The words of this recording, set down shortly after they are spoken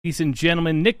Ladies and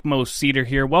gentlemen, Nick Moseder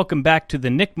here. Welcome back to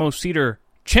the Nick Moseder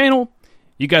channel.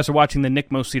 You guys are watching the Nick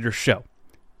Moseder show.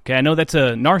 Okay, I know that's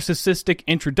a narcissistic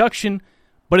introduction,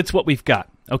 but it's what we've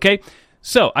got. Okay,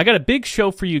 so I got a big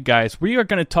show for you guys. We are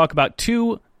going to talk about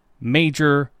two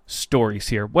major stories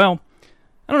here. Well,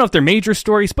 I don't know if they're major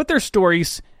stories, but they're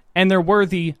stories, and they're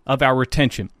worthy of our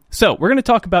attention. So we're going to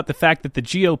talk about the fact that the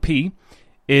GOP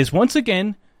is once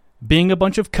again being a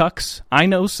bunch of cucks. I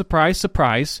know, surprise,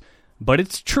 surprise. But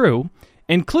it's true,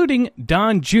 including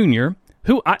Don Jr.,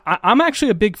 who I'm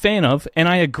actually a big fan of, and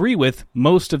I agree with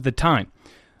most of the time.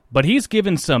 But he's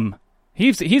given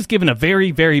a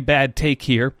very, very bad take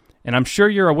here, and I'm sure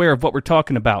you're aware of what we're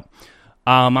talking about.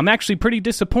 I'm actually pretty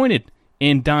disappointed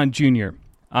in Don Jr.,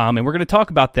 and we're going to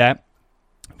talk about that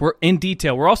in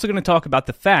detail. We're also going to talk about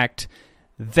the fact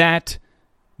that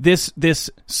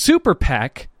this super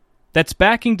PAC that's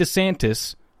backing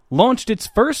DeSantis launched its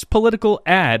first political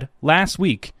ad last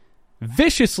week,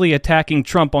 viciously attacking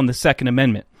Trump on the Second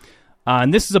Amendment.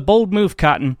 And this is a bold move,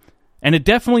 Cotton, and it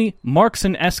definitely marks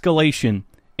an escalation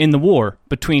in the war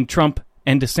between Trump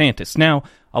and DeSantis. Now,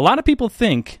 a lot of people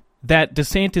think that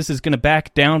DeSantis is going to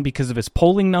back down because of his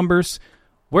polling numbers,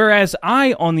 whereas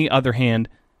I, on the other hand,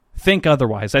 think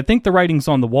otherwise. I think the writing's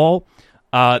on the wall.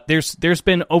 There's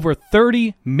been over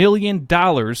 $30 million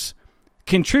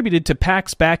contributed to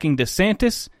PACs backing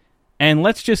DeSantis. And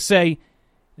let's just say,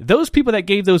 those people that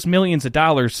gave those millions of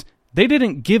dollars, they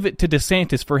didn't give it to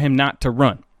DeSantis for him not to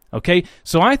run, okay?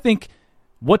 So I think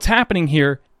what's happening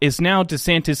here is now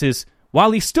DeSantis is, while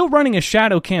he's still running a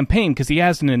shadow campaign because he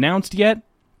hasn't announced yet,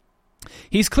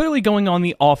 he's clearly going on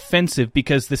the offensive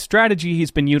because the strategy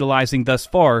he's been utilizing thus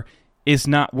far is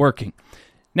not working.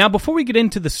 Now, before we get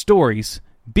into the stories,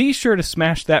 be sure to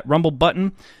smash that Rumble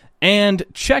button and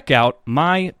check out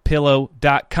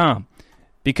mypillow.com.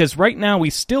 Because right now we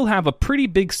still have a pretty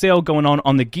big sale going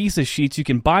on the Giza sheets. You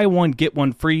can buy one, get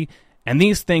one free, and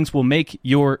these things will make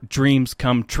your dreams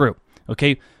come true.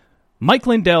 Okay, Mike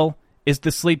Lindell is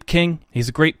the Sleep King. He's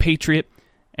a great patriot.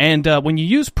 And when you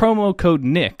use promo code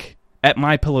NICK at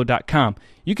mypillow.com,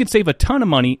 you can save a ton of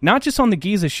money, not just on the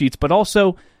Giza sheets, but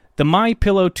also the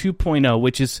MyPillow 2.0,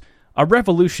 which is a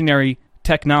revolutionary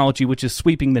technology which is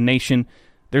sweeping the nation.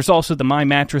 There's also the My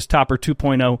Mattress Topper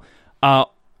 2.0.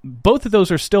 Both of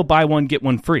those are still buy one, get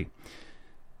one free.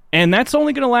 And that's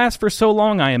only going to last for so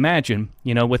long, I imagine,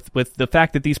 you know, with the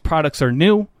fact that these products are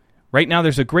new. Right now,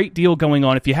 there's a great deal going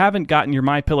on. If you haven't gotten your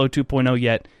MyPillow 2.0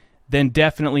 yet, then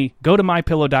definitely go to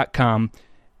mypillow.com,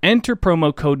 enter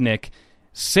promo code NICK,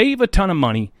 save a ton of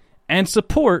money, and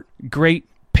support great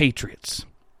patriots.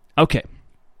 Okay,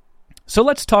 so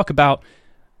let's talk about,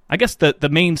 I guess, the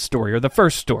main story, or the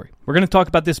first story. We're going to talk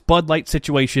about this Bud Light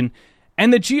situation,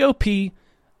 and the GOP,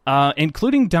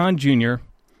 including Don Jr.,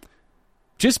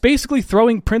 just basically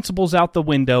throwing principles out the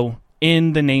window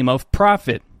in the name of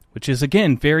profit, which is,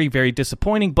 again, very, very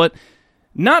disappointing, but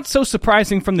not so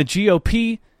surprising from the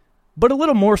GOP, but a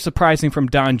little more surprising from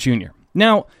Don Jr.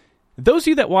 Now, those of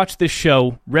you that watch this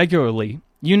show regularly,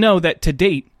 you know that to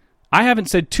date, I haven't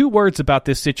said two words about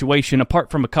this situation apart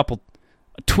from a couple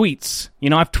tweets. You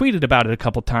know, I've tweeted about it a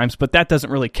couple times, but that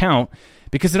doesn't really count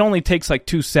because it only takes like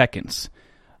 2 seconds.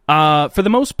 For the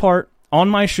most part, on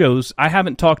my shows, I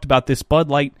haven't talked about this Bud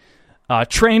Light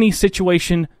tranny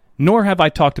situation, nor have I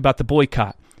talked about the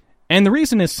boycott. And the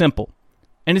reason is simple.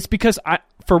 And it's because,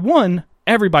 for one,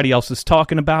 everybody else is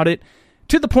talking about it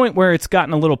to the point where it's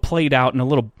gotten a little played out and a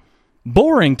little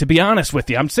boring, to be honest with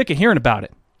you. I'm sick of hearing about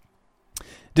it.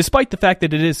 Despite the fact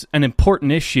that it is an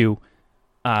important issue,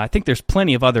 I think there's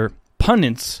plenty of other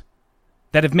pundits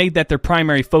that have made that their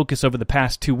primary focus over the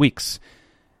past 2 weeks.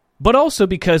 But also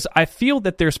because I feel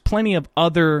that there's plenty of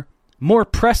other more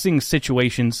pressing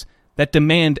situations that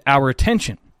demand our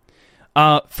attention.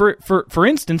 For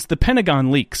instance, the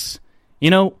Pentagon leaks. You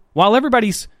know, while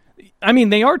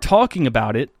they are talking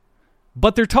about it,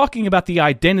 but they're talking about the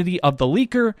identity of the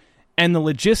leaker and the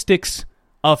logistics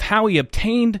of how he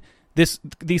obtained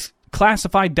these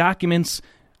classified documents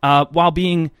while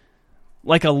being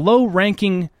like a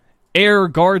low-ranking air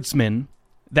guardsman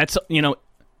that's, you know,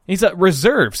 he's at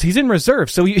reserves. He's in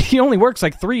reserves, so he only works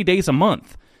like 3 days a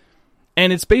month.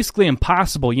 And it's basically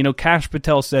impossible. You know, Kash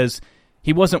Patel says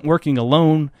he wasn't working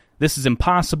alone. This is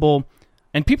impossible.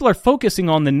 And people are focusing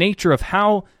on the nature of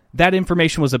how that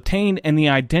information was obtained and the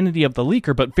identity of the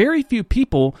leaker, but very few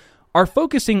people are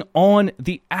focusing on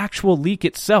the actual leak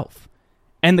itself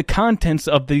and the contents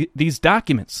of these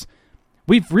documents.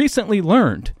 We've recently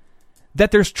learned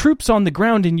that there's troops on the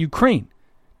ground in Ukraine,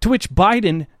 to which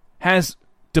Biden has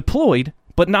deployed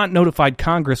but not notified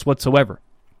Congress whatsoever.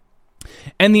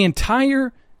 And the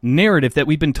entire narrative that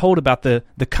we've been told about the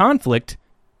conflict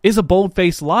is a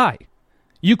bold-faced lie.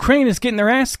 Ukraine is getting their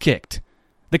ass kicked.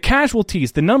 The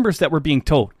casualties, the numbers that we're being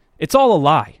told, it's all a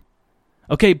lie.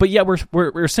 Okay, but yet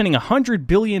we're sending $100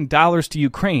 billion to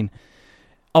Ukraine,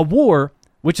 a war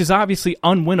which is obviously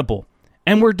unwinnable,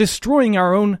 and we're destroying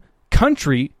our own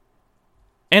country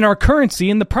and our currency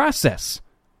in the process.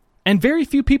 And very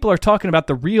few people are talking about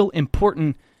the real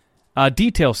important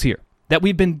details here, that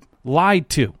we've been lied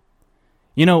to.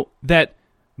 You know, that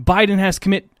Biden has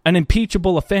committed an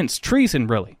impeachable offense, treason,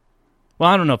 really. Well,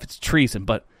 I don't know if it's treason,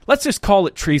 but let's just call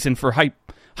it treason for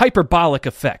hyperbolic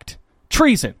effect.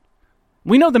 Treason.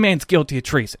 We know the man's guilty of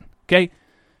treason, okay?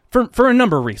 For a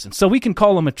number of reasons. So we can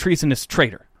call him a treasonous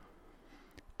traitor.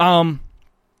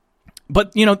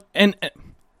 But, you know, and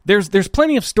there's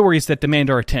plenty of stories that demand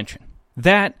our attention.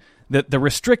 That, the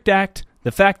Restrict Act,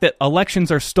 the fact that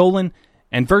elections are stolen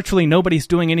and virtually nobody's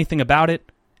doing anything about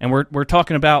it, and we're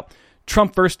talking about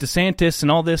Trump versus DeSantis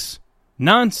and all this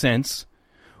nonsense,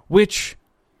 which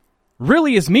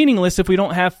really is meaningless if we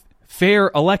don't have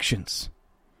fair elections.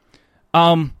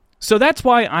 So that's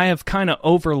why I have kind of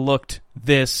overlooked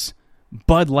this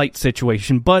Bud Light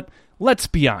situation, but let's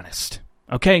be honest,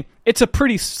 okay? It's a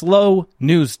pretty slow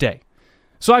news day.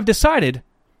 So I've decided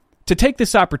to take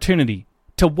this opportunity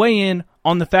to weigh in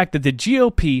on the fact that the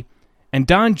GOP and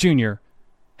Don Jr.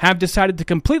 have decided to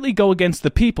completely go against the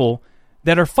people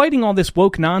that are fighting all this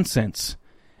woke nonsense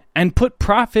and put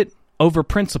profit over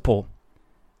principle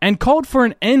and called for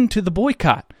an end to the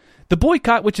boycott. The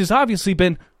boycott, which has obviously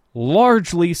been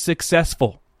largely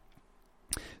successful.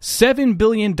 $7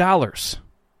 billion.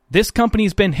 This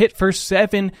company's been hit for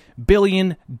 $7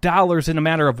 billion in a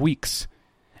matter of weeks.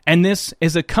 And this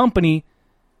is a company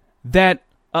that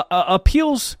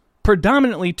appeals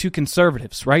predominantly to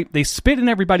conservatives, right? They spit in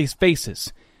everybody's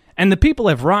faces. And the people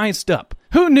have rised up.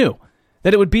 Who knew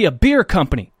that it would be a beer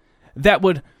company that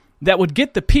would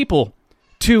get the people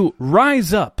to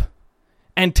rise up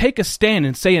and take a stand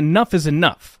and say enough is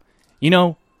enough? You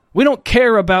know, we don't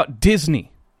care about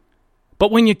Disney.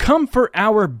 But when you come for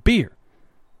our beer,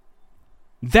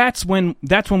 that's when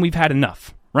we've had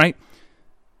enough, right?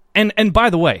 And by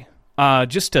the way,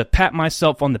 just to pat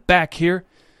myself on the back here,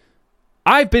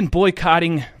 I've been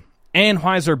boycotting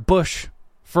Anheuser-Busch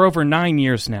for over 9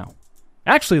 years now.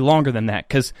 Actually longer than that,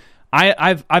 because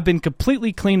I've been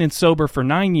completely clean and sober for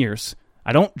 9 years.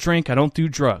 I don't drink, I don't do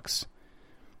drugs.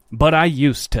 But I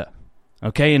used to.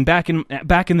 Okay, and back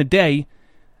in the day,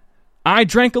 I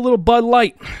drank a little Bud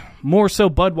Light, more so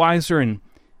Budweiser and,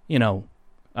 you know,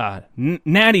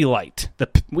 Natty Light.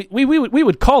 We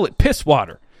would call it piss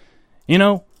water. You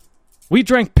know, we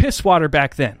drank piss water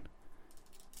back then.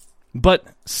 But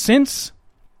since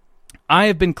I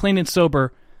have been clean and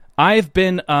sober, I've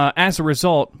been, as a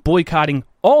result, boycotting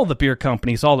all the beer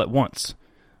companies all at once.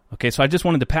 Okay, so I just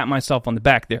wanted to pat myself on the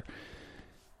back there.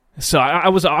 So I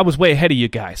was way ahead of you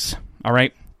guys, all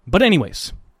right? But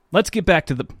anyways, let's get back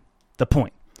to the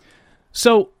point.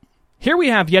 So here we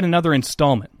have yet another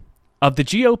installment of the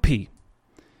GOP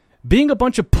being a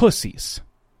bunch of pussies.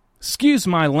 Excuse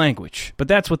my language, but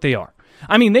that's what they are.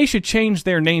 I mean, they should change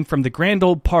their name from the Grand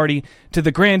Old Party to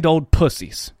the Grand Old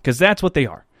Pussies, because that's what they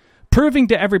are. Proving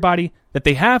to everybody that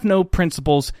they have no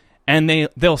principles and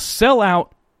they'll sell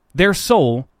out their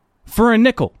soul for a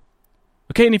nickel.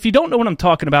 Okay, and if you don't know what I'm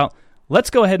talking about, let's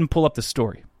go ahead and pull up the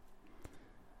story.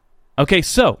 Okay,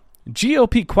 so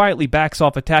GOP quietly backs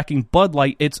off attacking Bud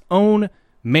Light, its own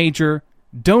major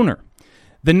donor.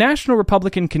 The National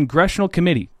Republican Congressional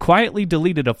Committee quietly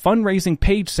deleted a fundraising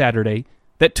page Saturday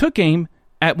that took aim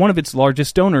at one of its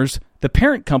largest donors, the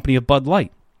parent company of Bud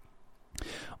Light.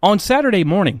 On Saturday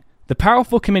morning, the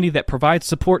powerful committee that provides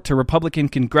support to Republican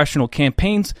congressional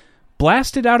campaigns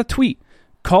blasted out a tweet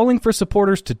calling for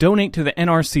supporters to donate to the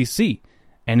NRCC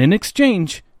and in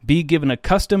exchange be given a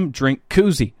custom drink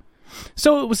koozie.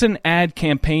 So it was an ad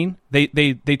campaign.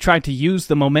 They tried to use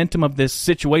the momentum of this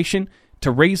situation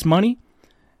to raise money,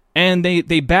 and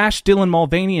they bashed Dylan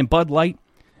Mulvaney and Bud Light,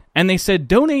 and they said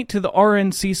donate to the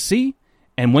RNCC,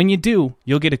 and when you do,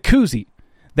 you'll get a koozie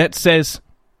that says,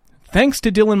 thanks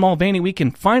to Dylan Mulvaney, we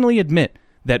can finally admit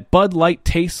that Bud Light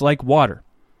tastes like water.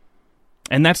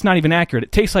 And that's not even accurate.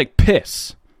 It tastes like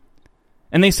piss.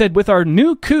 And they said, with our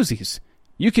new koozies,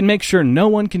 you can make sure no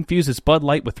one confuses Bud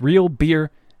Light with real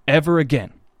beer ever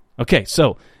again. Okay,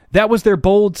 so that was their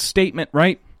bold statement,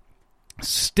 right?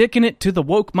 Sticking it to the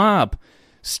woke mob.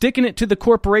 Sticking it to the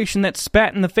corporation that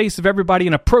spat in the face of everybody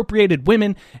and appropriated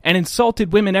women and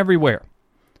insulted women everywhere.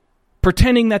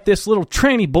 Pretending that this little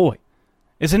tranny boy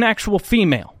is an actual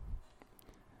female.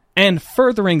 And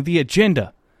furthering the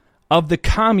agenda of the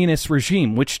communist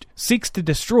regime, which seeks to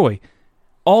destroy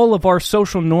all of our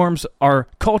social norms, our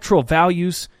cultural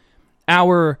values,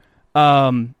 our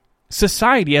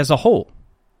society as a whole.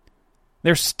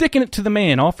 They're sticking it to the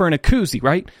man, offering a koozie,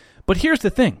 right? But here's the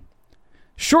thing.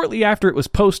 Shortly after it was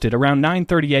posted, around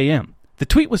 9:30 a.m., the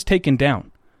tweet was taken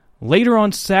down. Later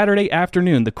on Saturday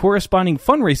afternoon, the corresponding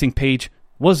fundraising page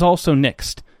was also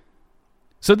nixed.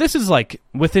 So this is like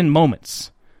within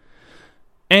moments.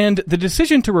 And the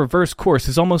decision to reverse course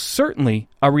is almost certainly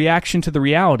a reaction to the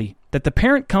reality that the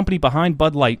parent company behind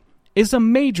Bud Light is a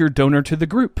major donor to the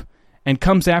group and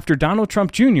comes after Donald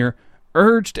Trump Jr.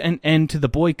 urged an end to the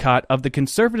boycott of the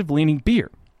conservative-leaning beer.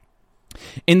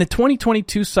 In the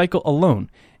 2022 cycle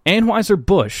alone,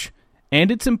 Anheuser-Busch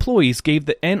and its employees gave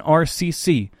the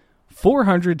NRCC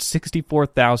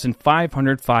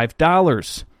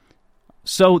 $464,505.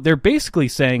 So they're basically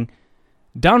saying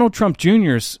Donald Trump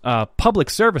Jr.'s public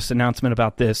service announcement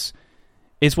about this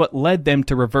is what led them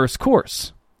to reverse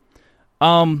course.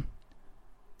 Let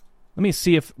me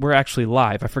see if we're actually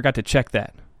live. I forgot to check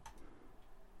that.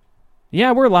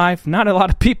 Yeah, we're live. Not a lot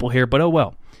of people here, but oh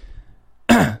well.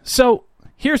 So,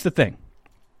 here's the thing.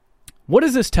 What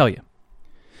does this tell you?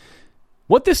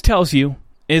 What this tells you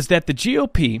is that the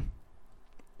GOP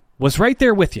was right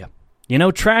there with you,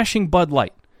 trashing Bud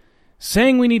Light,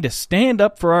 saying we need to stand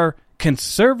up for our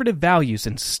conservative values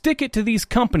and stick it to these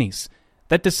companies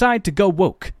that decide to go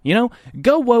woke.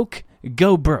 Go woke,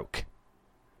 go broke.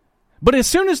 But as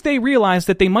soon as they realize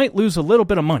that they might lose a little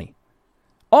bit of money,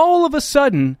 all of a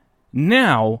sudden,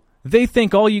 now they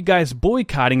think all you guys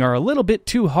boycotting are a little bit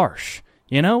too harsh.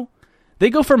 They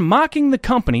go from mocking the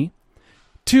company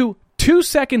to 2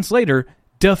 seconds later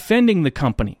defending the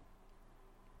company.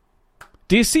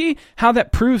 Do you see how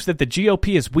that proves that the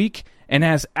GOP is weak and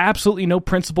has absolutely no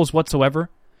principles whatsoever?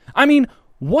 I mean,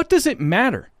 what does it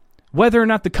matter whether or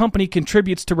not the company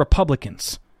contributes to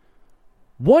Republicans?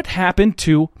 What happened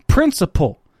to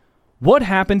principle? What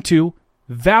happened to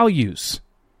values?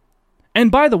 And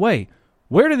by the way,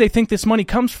 where do they think this money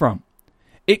comes from?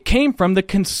 It came from the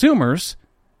consumers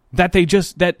that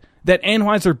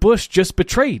Anheuser-Busch just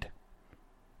betrayed.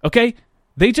 Okay?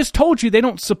 They just told you they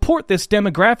don't support this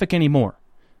demographic anymore.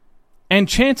 And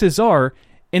chances are,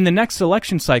 in the next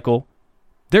election cycle,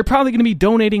 they're probably going to be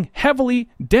donating heavily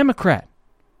Democrat.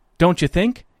 Don't you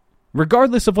think?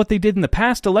 Regardless of what they did in the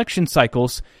past election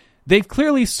cycles, they've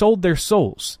clearly sold their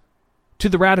souls to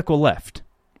the radical left.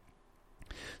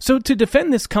 So to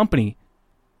defend this company,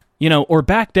 or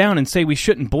back down and say we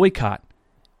shouldn't boycott,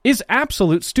 is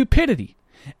absolute stupidity.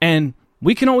 And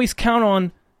we can always count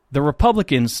on the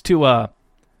Republicans to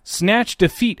snatch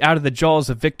defeat out of the jaws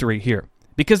of victory here,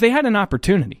 because they had an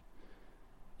opportunity.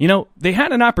 They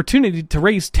had an opportunity to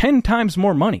raise 10 times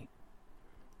more money.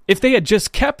 If they had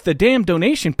just kept the damn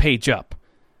donation page up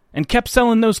and kept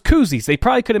selling those koozies, they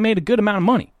probably could have made a good amount of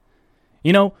money.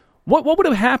 What would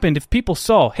have happened if people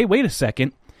saw, hey, wait a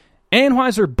second,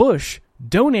 Anheuser-Busch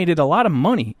donated a lot of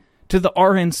money to the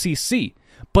RNCC,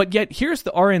 but yet here's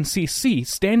the RNCC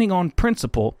standing on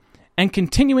principle and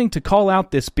continuing to call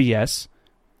out this BS,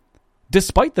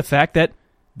 despite the fact that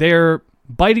they're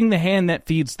biting the hand that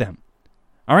feeds them.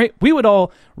 All right, we would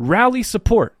all rally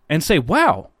support and say,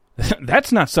 wow,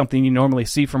 that's not something you normally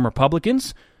see from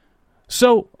Republicans.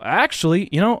 So actually,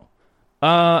 how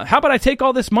about I take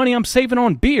all this money I'm saving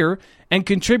on beer and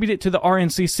contribute it to the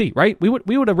RNCC, right? We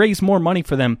would have raised more money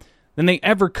for them than they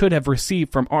ever could have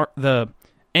received from the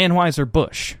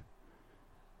Anheuser-Busch,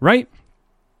 right?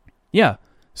 Yeah,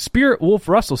 Spirit Wolf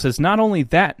Russell says, not only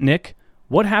that, Nick,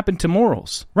 what happened to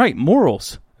morals? Right,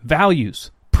 morals,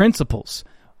 values, principles,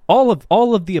 all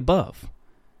of the above.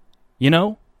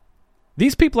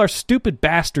 These people are stupid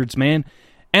bastards, man,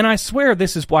 and I swear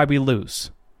this is why we lose.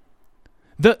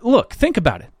 Look, think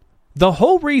about it. The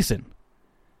whole reason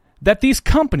that these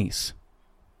companies,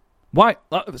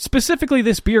 specifically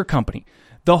this beer company,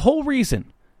 the whole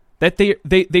reason that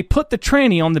they put the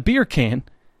tranny on the beer can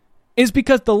is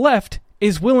because the left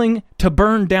is willing to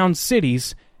burn down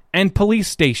cities and police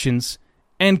stations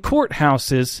and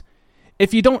courthouses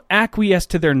if you don't acquiesce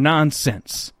to their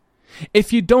nonsense,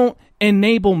 if you don't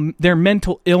enable their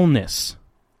mental illness.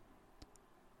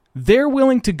 They're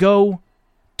willing to go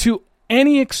to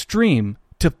any extreme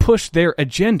to push their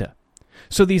agenda.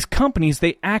 So these companies,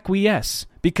 they acquiesce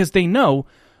because they know,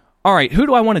 all right, who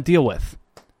do I want to deal with?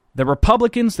 The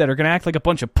Republicans that are going to act like a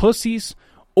bunch of pussies,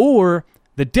 or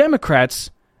the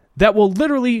Democrats that will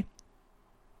literally,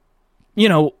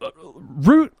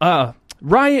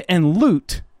 riot and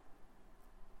loot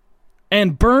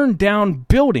and burn down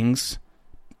buildings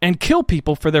and kill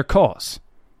people for their cause.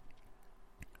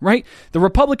 right? The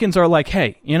Republicans are like,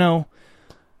 hey,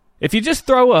 if you just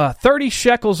throw 30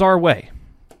 shekels our way,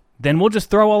 then we'll just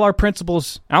throw all our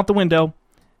principles out the window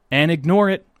and ignore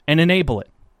it and enable it.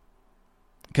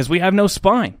 Because we have no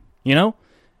spine,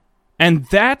 And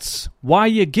that's why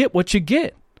you get what you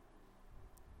get.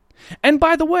 And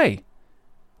by the way,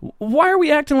 why are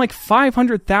we acting like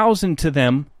 500,000 to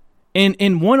them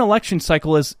in one election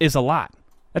cycle is a lot?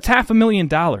 That's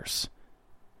 $500,000.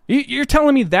 You're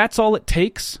telling me that's all it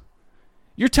takes?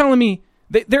 You're telling me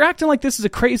they're acting like this is a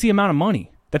crazy amount of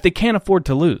money that they can't afford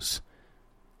to lose.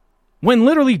 When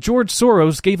literally George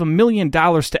Soros gave $1 million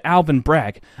to Alvin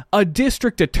Bragg, a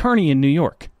district attorney in New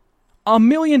York. $1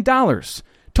 million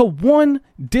to one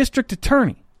district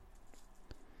attorney.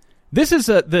 This is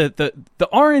the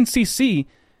RNCC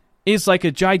is like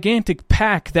a gigantic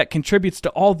PAC that contributes to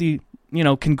all the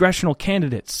congressional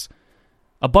candidates,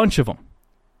 a bunch of them.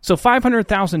 So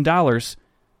 $500,000,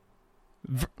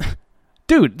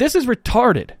 dude, this is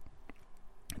retarded.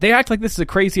 They act like this is a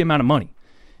crazy amount of money,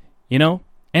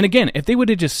 And again, if they would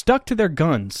have just stuck to their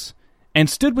guns and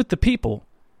stood with the people,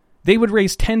 they would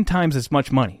raise 10 times as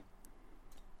much money.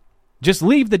 Just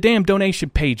leave the damn donation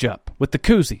page up with the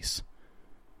koozies.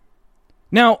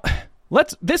 Now,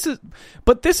 this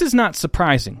is not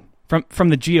surprising from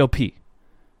the GOP.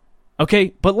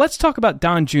 Okay, but let's talk about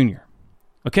Don Jr.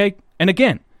 Okay? And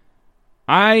again,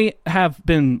 I have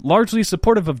been largely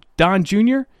supportive of Don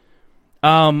Jr.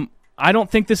 I don't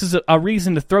think this is a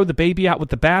reason to throw the baby out with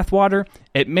the bathwater.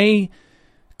 It may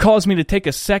cause me to take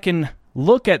a second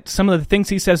look at some of the things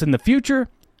he says in the future.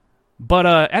 But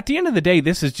at the end of the day,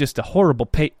 this is just a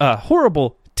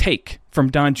horrible take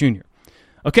from Don Jr.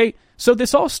 Okay, so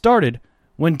this all started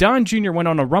when Don Jr. went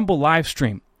on a Rumble live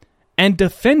stream and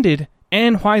defended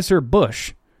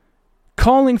Anheuser-Busch,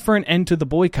 calling for an end to the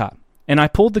boycott. And I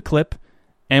pulled the clip,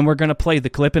 and we're going to play the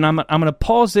clip, and I'm going to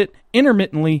pause it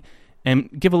intermittently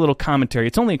and give a little commentary.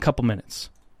 It's only a couple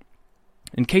minutes,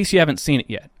 in case you haven't seen it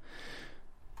yet.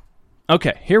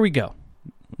 Okay, here we go.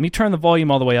 Let me turn the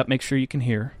volume all the way up, make sure you can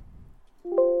hear.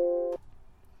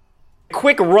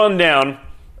 Quick rundown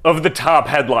of the top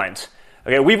headlines.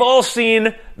 Okay, we've all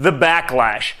seen the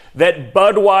backlash that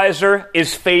Budweiser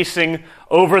is facing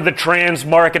over the trans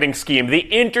marketing scheme. The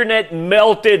internet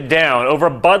melted down over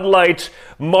Bud Light's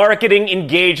marketing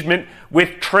engagement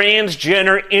with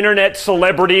transgender internet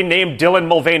celebrity named Dylan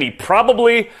Mulvaney.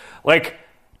 Probably like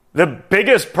the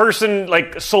biggest person,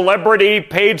 like celebrity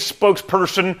paid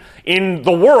spokesperson in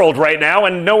the world right now,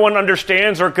 and no one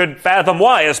understands or could fathom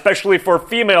why, especially for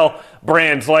female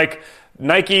brands like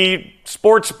Nike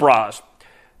sports bras.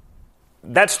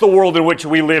 That's the world in which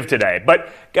we live today. But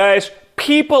guys,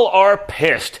 people are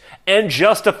pissed, and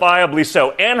justifiably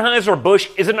so. Anheuser-Busch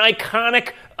is an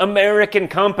iconic American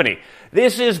company.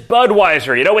 This is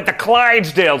Budweiser, with the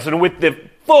Clydesdales and with the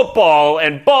football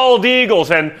and bald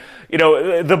eagles and,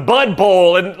 the Bud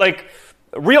Bowl and like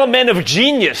real men of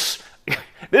genius.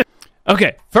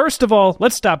 Okay, first of all,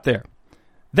 let's stop there.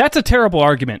 That's a terrible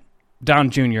argument,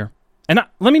 Don Jr. And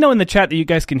let me know in the chat that you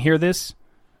guys can hear this,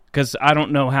 because I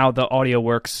don't know how the audio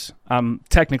works. I'm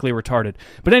technically retarded.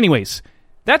 But anyways,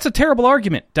 that's a terrible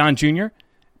argument, Don Jr.,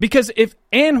 because if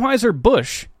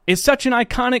Anheuser-Busch is such an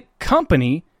iconic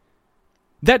company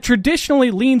that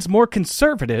traditionally leans more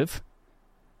conservative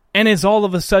and is all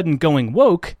of a sudden going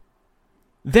woke,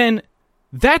 then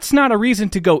that's not a reason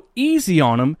to go easy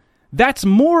on them. That's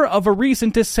more of a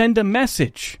reason to send a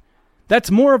message. That's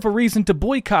more of a reason to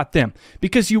boycott them,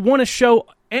 because you want to show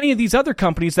any of these other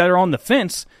companies that are on the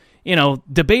fence,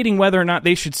 debating whether or not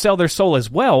they should sell their soul as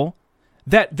well,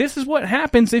 that this is what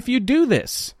happens if you do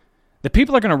this. The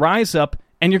people are going to rise up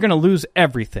and you're going to lose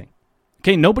everything.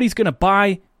 Okay, nobody's going to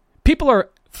buy. People are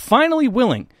finally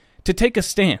willing to take a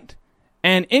stand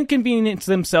and inconvenience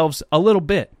themselves a little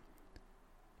bit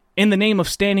in the name of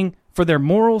standing for their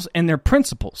morals and their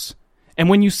principles. And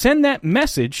when you send that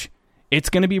message, it's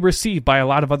going to be received by a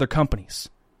lot of other companies.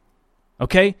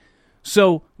 Okay?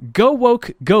 So, go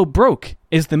woke, go broke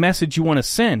is the message you want to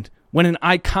send when an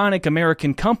iconic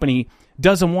American company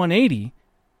does a 180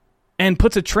 and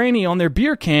puts a tranny on their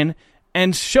beer can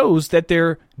and shows that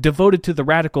they're devoted to the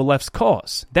radical left's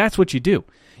cause. That's what you do.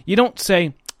 You don't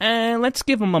say, let's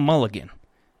give them a mulligan.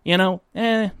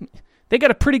 They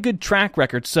got a pretty good track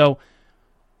record, so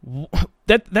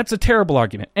that's a terrible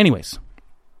argument. Anyways,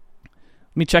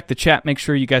 let me check the chat, make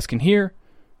sure you guys can hear.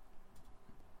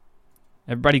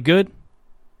 Everybody good?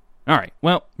 All right,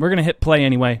 well, we're going to hit play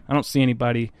anyway. I don't see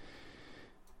anybody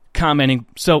commenting,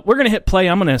 so we're going to hit play.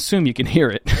 I'm going to assume you can hear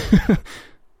it.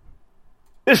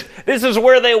 This is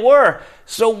where they were.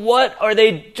 So what are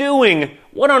they doing?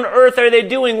 What on earth are they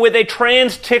doing with a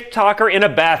trans TikToker in a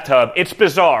bathtub? It's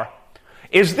bizarre.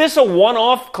 Is this a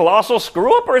one-off colossal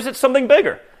screw-up, or is it something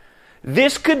bigger?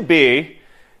 This could be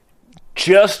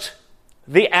just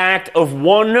the act of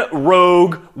one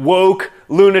rogue, woke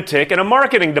lunatic in a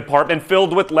marketing department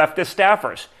filled with leftist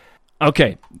staffers.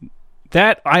 Okay,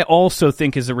 that I also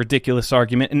think is a ridiculous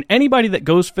argument, and anybody that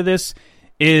goes for this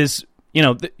is,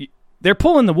 they're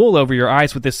pulling the wool over your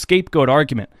eyes with this scapegoat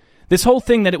argument. This whole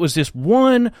thing that it was this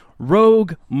one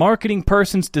rogue marketing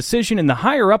person's decision and the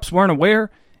higher-ups weren't aware.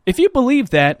 If you believe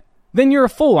that, then you're a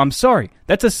fool. I'm sorry.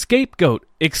 That's a scapegoat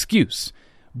excuse.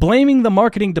 Blaming the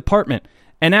marketing department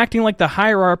and acting like the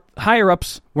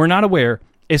higher-ups were not aware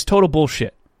is total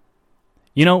bullshit.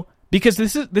 Because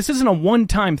this isn't a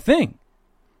one-time thing.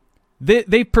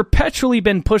 They've perpetually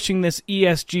been pushing this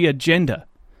ESG agenda.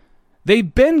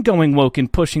 They've been going woke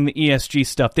and pushing the ESG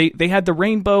stuff. They had the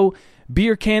rainbow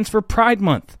beer cans for Pride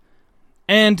Month.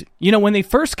 And, when they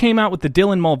first came out with the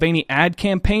Dylan Mulvaney ad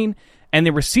campaign and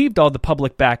they received all the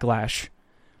public backlash,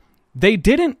 they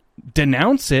didn't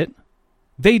denounce it.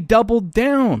 They doubled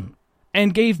down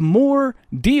and gave more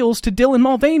deals to Dylan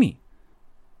Mulvaney.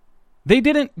 They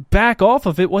didn't back off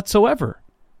of it whatsoever.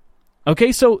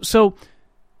 Okay, so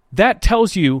that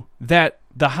tells you that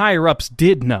the higher-ups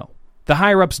did know. The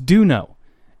higher-ups do know.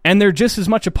 And they're just as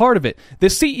much a part of it. The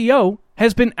CEO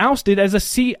has been ousted as a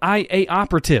CIA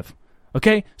operative.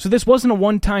 Okay? So this wasn't a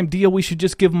one-time deal. We should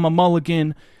just give him a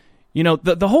mulligan.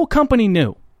 The whole company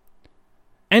knew.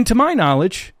 And to my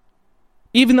knowledge,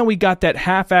 even though we got that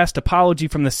half-assed apology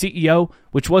from the CEO,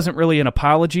 which wasn't really an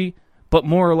apology, but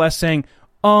more or less saying,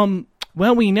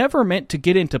 well, we never meant to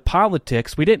get into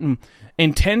politics. We didn't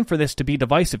intend for this to be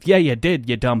divisive. Yeah, you did,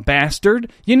 you dumb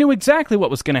bastard. You knew exactly what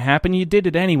was going to happen. You did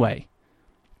it anyway.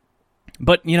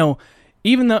 But,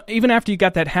 even after you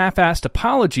got that half-assed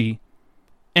apology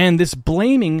and this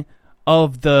blaming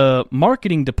of the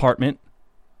marketing department,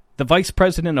 the vice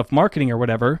president of marketing or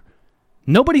whatever,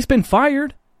 nobody's been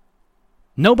fired.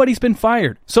 Nobody's been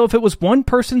fired. So if it was one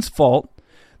person's fault,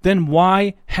 then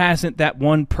why hasn't that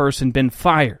one person been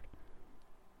fired?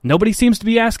 Nobody seems to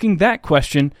be asking that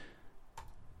question.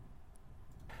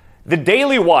 The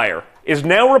Daily Wire is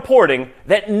now reporting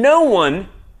that no one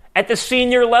at the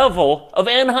senior level of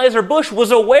Anheuser-Busch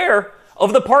was aware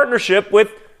of the partnership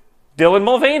with Dylan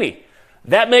Mulvaney.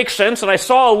 That makes sense, and I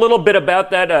saw a little bit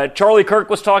about that. Charlie Kirk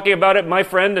was talking about it. My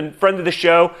friend and friend of the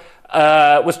show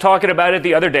was talking about it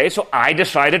the other day, so I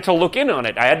decided to look in on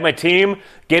it. I had my team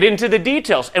get into the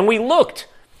details, and we looked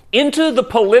into the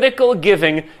political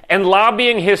giving and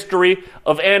lobbying history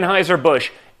of Anheuser-Busch.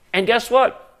 And guess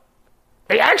what?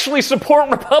 They actually support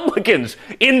Republicans.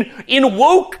 In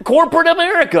woke corporate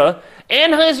America,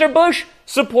 Anheuser-Busch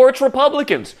supports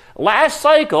Republicans. Last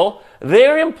cycle,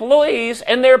 their employees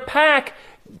and their PAC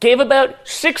gave about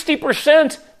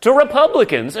 60% to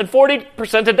Republicans and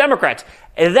 40% to Democrats.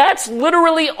 And that's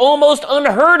literally almost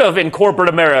unheard of in corporate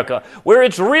America, where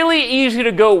it's really easy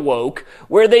to go woke,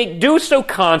 where they do so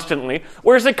constantly,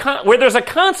 where there's a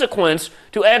consequence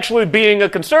to actually being a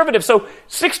conservative. So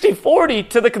 60-40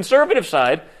 to the conservative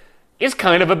side is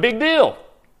kind of a big deal.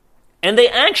 And they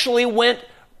actually went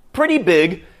pretty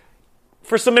big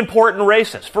for some important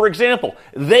races. For example,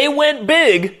 they went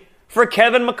big for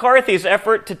Kevin McCarthy's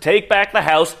effort to take back the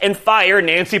House and fire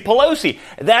Nancy Pelosi.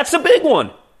 That's a big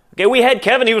one. Okay, we had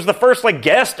Kevin. He was the first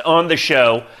guest on the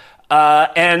show.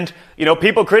 And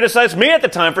people criticized me at the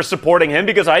time for supporting him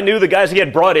because I knew the guys he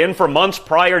had brought in for months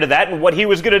prior to that and what he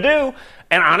was going to do.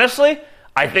 And honestly,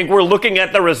 I think we're looking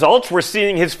at the results. We're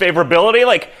seeing his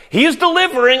favorability. He's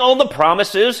delivering on the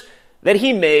promises that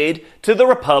he made to the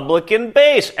Republican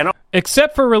base. And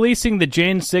except for releasing the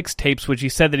Jan 6 tapes, which he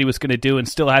said that he was going to do and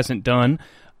still hasn't done.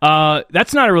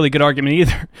 That's not a really good argument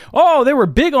either. Oh, they were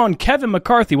big on Kevin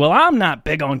McCarthy. Well, I'm not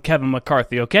big on Kevin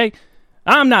McCarthy, okay?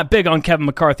 I'm not big on Kevin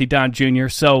McCarthy, Don Jr.,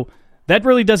 so that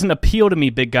really doesn't appeal to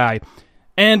me, big guy.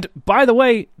 And by the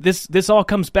way, this all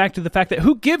comes back to the fact that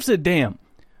who gives a damn?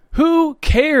 Who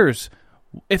cares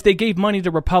if they gave money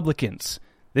to Republicans?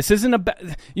 This isn't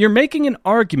you're making an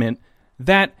argument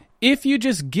that if you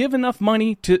just give enough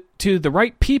money to the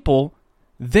right people,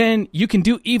 then you can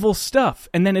do evil stuff,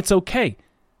 and then it's okay.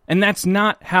 And that's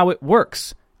not how it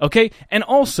works, okay? And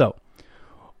also,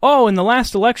 in the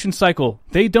last election cycle,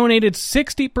 they donated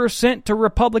 60% to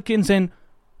Republicans and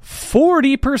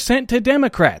 40% to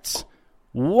Democrats.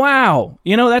 Wow.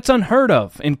 That's unheard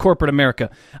of in corporate America.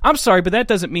 I'm sorry, but that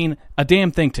doesn't mean a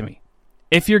damn thing to me.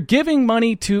 If you're giving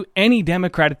money to any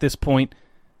Democrat at this point,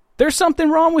 there's something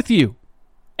wrong with you.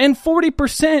 And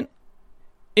 40%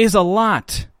 is a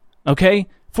lot, okay?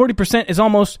 40% is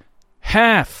almost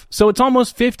half. So it's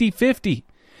almost 50-50.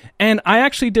 And I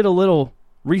actually did a little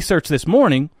research this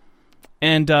morning,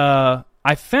 and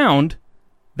I found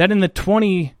that in the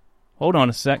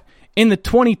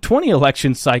 2020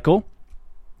 election cycle,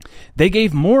 they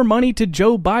gave more money to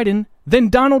Joe Biden than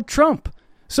Donald Trump.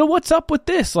 So what's up with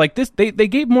this? Like this, they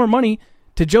gave more money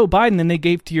to Joe Biden than they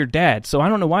gave to your dad. So I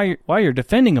don't know why you're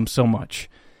defending him so much.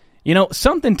 You know,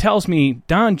 something tells me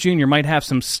Don Jr. might have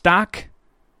some stock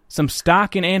in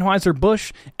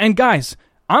Anheuser-Busch. And guys,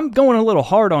 I'm going a little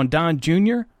hard on Don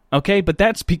Jr., okay? But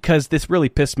that's because this really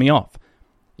pissed me off.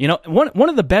 You know, one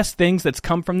of the best things that's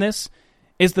come from this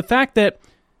is the fact that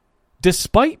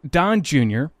despite Don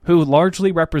Jr., who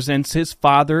largely represents his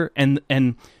father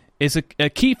and is a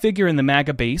key figure in the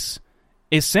MAGA base,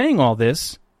 is saying all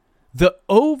this, the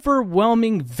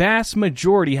overwhelming vast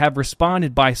majority have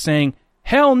responded by saying,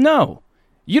 hell no,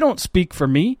 you don't speak for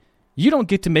me, you don't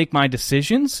get to make my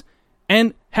decisions,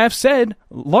 and have said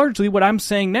largely what I'm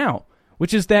saying now,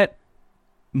 which is that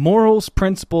morals,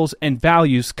 principles, and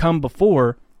values come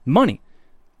before money.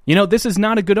 You know, this is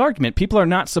not a good argument. People are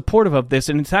not supportive of this,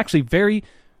 and it's actually very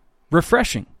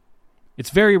refreshing.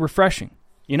 It's very refreshing,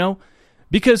 you know,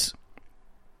 because,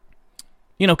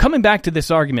 you know, coming back to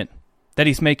this argument that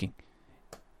he's making,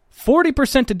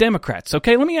 40% to Democrats.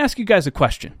 Okay, let me ask you guys a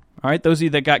question. All right, those of you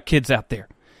that got kids out there.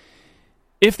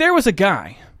 If there was a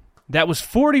guy that was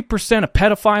 40% a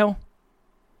pedophile,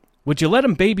 would you let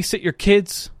him babysit your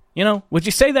kids? You know, would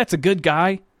you say that's a good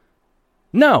guy?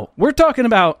 No, we're talking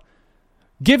about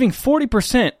giving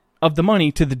 40% of the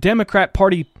money to the Democrat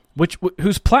Party,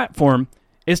 whose platform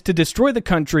is to destroy the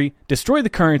country, destroy the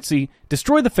currency,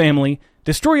 destroy the family,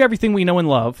 destroy everything we know and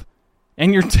love.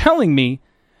 And you're telling me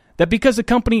that because a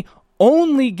company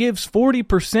only gives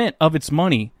 40% of its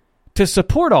money to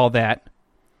support all that,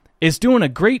 is doing a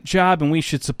great job, and we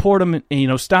should support them and, you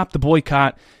know, stop the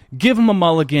boycott, give them a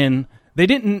mulligan. They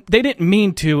didn't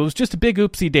mean to. It was just a big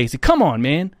oopsie daisy. Come on,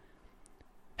 man.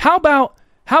 How about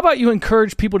you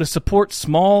encourage people to support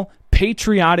small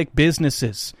patriotic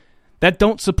businesses that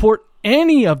don't support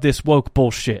any of this woke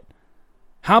bullshit?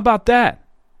 How about that?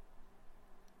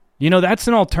 You know, that's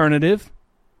an alternative.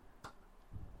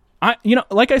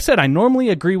 Like I said, I normally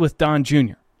agree with Don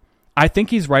Jr. I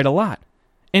think he's right a lot.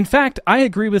 In fact, I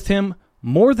agree with him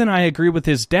more than I agree with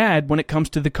his dad when it comes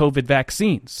to the COVID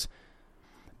vaccines.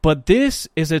 But this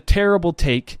is a terrible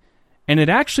take, and it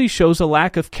actually shows a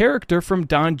lack of character from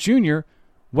Don Jr.,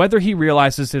 whether he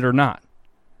realizes it or not.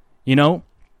 You know,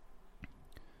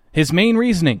 his main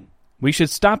reasoning, we should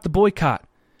stop the boycott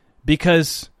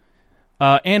because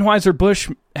Anheuser-Busch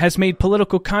has made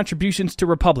political contributions to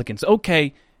Republicans.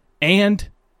 Okay, and,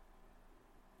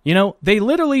 you know,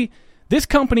 this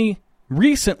company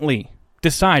recently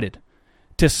decided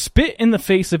to spit in the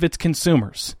face of its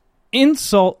consumers,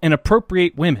 insult and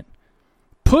appropriate women,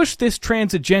 push this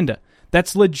trans agenda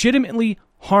that's legitimately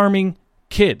harming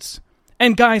kids.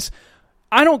 And guys,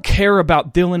 I don't care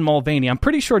about Dylan Mulvaney. I'm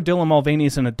pretty sure Dylan Mulvaney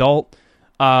is an adult.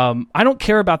 I don't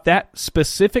care about that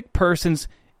specific person's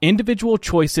individual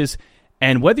choices.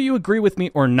 And whether you agree with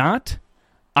me or not,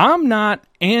 I'm not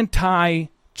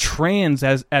anti-trans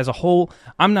as a whole.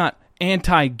 I'm not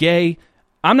anti-gay.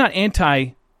 I'm not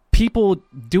anti-people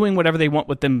doing whatever they want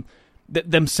with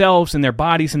themselves and their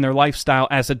bodies and their lifestyle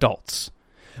as adults.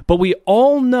 But we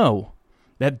all know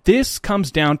that this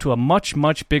comes down to a much,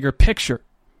 much bigger picture.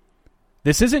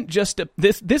 This isn't just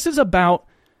this is about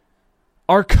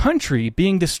our country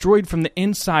being destroyed from the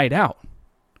inside out.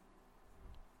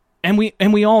 And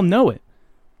we all know it.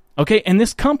 Okay? And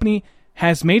this company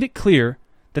has made it clear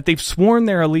that they've sworn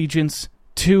their allegiance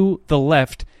to the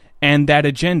left and that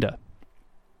agenda.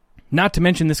 Not to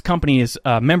mention this company is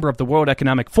a member of the World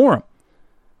Economic Forum.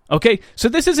 Okay? So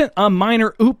this isn't a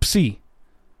minor oopsie.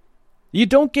 You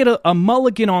don't get a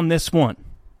mulligan on this one.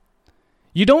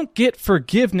 You don't get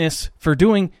forgiveness for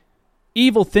doing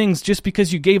evil things just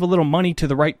because you gave a little money to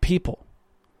the right people.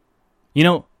 You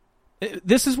know,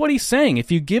 this is what he's saying. If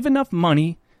you give enough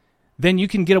money, then you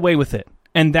can get away with it.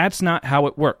 And that's not how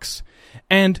it works.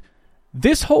 And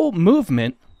this whole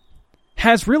movement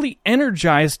has really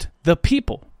energized the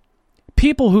people.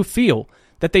 People who feel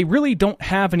that they really don't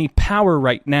have any power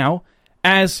right now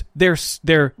as their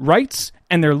rights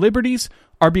and their liberties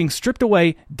are being stripped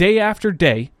away day after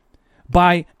day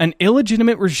by an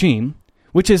illegitimate regime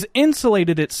which has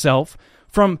insulated itself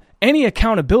from any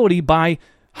accountability by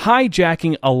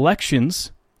hijacking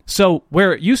elections. So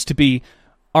where it used to be,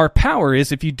 our power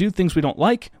is if you do things we don't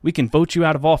like, we can vote you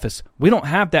out of office. We don't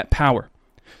have that power.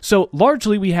 So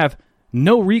largely we have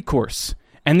no recourse.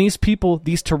 And these people,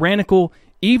 these tyrannical,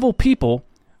 evil people,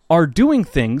 are doing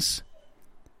things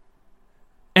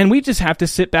And we just have to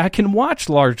sit back and watch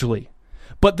largely.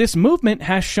 But this movement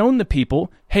has shown the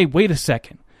people, hey, wait a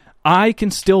second. I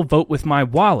can still vote with my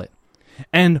wallet.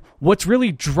 And what's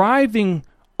really driving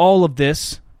all of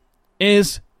this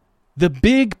is the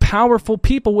big, powerful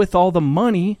people with all the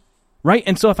money, right?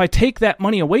 And so if I take that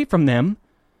money away from them,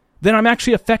 then I'm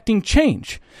actually affecting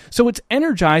change. So it's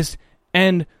energized,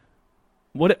 and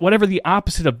whatever the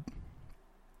opposite of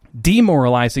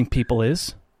demoralizing people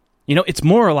is, it's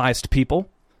moralized people.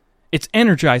 It's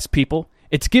energized people.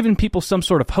 It's given people some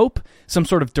sort of hope, some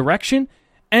sort of direction.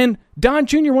 And Don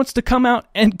Jr. wants to come out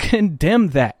and condemn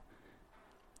that.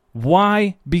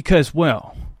 Why? Because,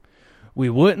 well, we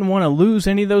wouldn't want to lose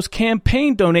any of those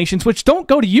campaign donations, which don't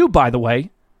go to you, by the way.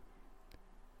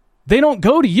 They don't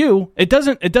go to you. It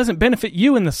doesn't benefit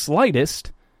you in the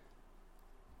slightest.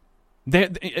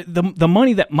 The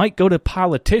money that might go to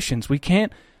politicians, we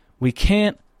can't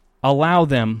allow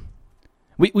them.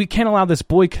 We can't allow this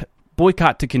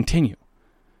boycott to continue.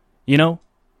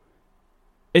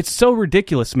 It's so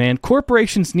ridiculous, man.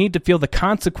 Corporations need to feel the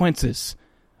consequences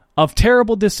of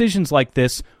terrible decisions like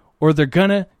this, or they're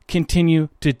gonna continue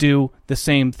to do the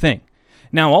same thing.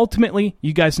 Now, ultimately,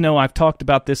 you guys know I've talked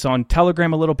about this on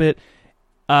Telegram a little bit.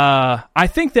 I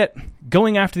think that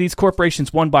going after these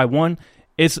corporations one by one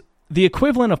is the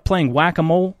equivalent of playing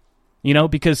whack-a-mole,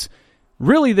 because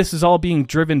really this is all being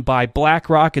driven by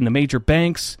BlackRock and the major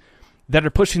banks that are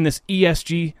pushing this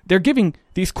ESG. They're giving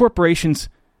these corporations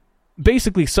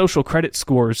basically social credit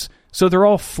scores, so they're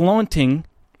all flaunting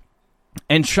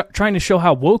and trying to show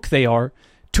how woke they are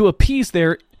to appease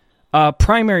their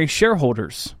primary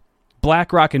shareholders,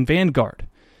 BlackRock and Vanguard.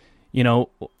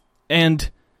 And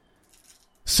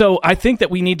so I think that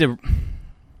we need to,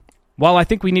 while I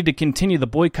think we need to continue the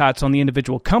boycotts on the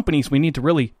individual companies, we need to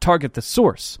really target the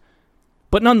source.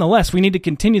 But nonetheless, we need to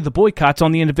continue the boycotts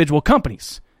on the individual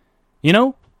companies.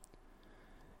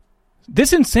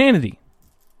 This insanity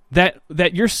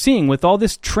that you're seeing with all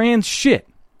this trans shit,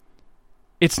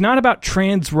 it's not about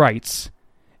trans rights.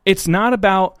 It's not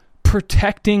about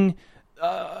protecting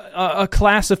a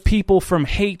class of people from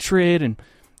hatred, and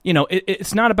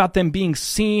it's not about them being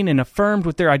seen and affirmed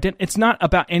with their identity. It's not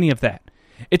about any of that.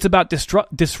 It's about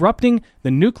disrupting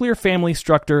the nuclear family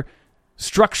structure,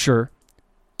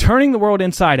 turning the world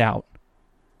inside out,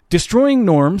 destroying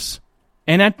norms,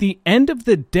 and at the end of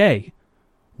the day,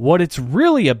 what it's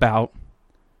really about,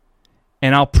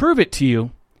 and I'll prove it to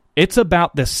you, it's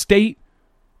about the state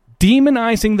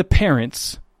demonizing the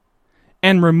parents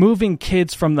and removing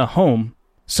kids from the home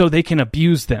so they can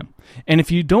abuse them. And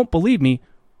if you don't believe me,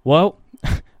 well,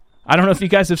 I don't know if you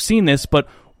guys have seen this, but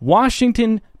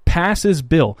Washington passes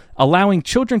bill allowing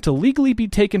children to legally be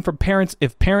taken from parents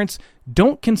if parents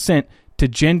don't consent to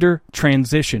gender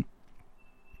transition.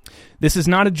 This is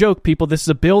not a joke, people. This is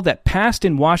a bill that passed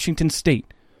in Washington state.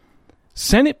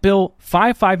 Senate Bill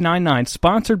 5599,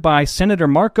 sponsored by Senator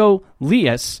Marco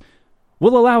Lias,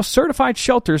 will allow certified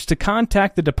shelters to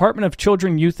contact the Department of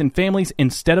Children, Youth, and Families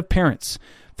instead of parents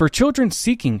for children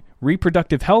seeking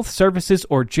reproductive health services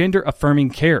or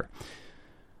gender-affirming care.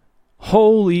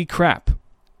 Holy crap.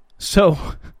 So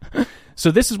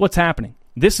this is what's happening.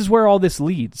 This is where all this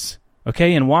leads.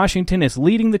 Okay, and Washington is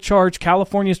leading the charge.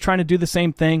 California is trying to do the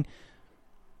same thing.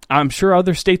 I'm sure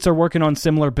other states are working on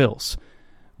similar bills.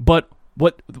 But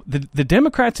what the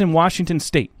Democrats in Washington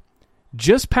state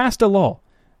just passed a law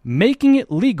making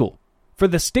it legal for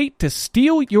the state to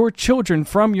steal your children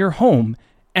from your home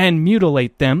and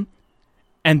mutilate them,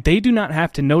 and they do not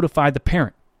have to notify the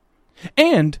parent.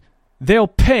 And they'll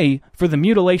pay for the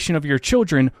mutilation of your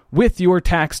children with your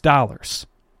tax dollars.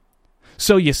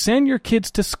 So you send your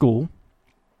kids to school,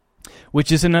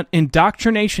 which is an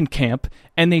indoctrination camp,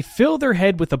 and they fill their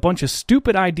head with a bunch of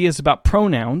stupid ideas about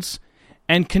pronouns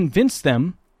and convince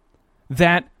them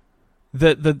that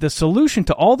the solution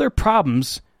to all their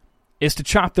problems is to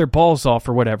chop their balls off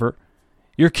or whatever.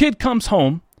 Your kid comes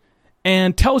home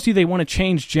and tells you they want to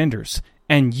change genders,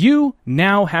 and you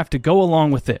now have to go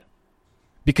along with it.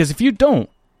 Because if you don't,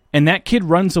 and that kid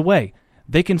runs away,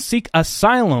 they can seek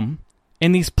asylum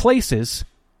in these places,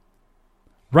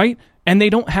 right? And they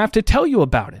don't have to tell you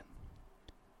about it.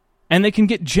 And they can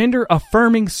get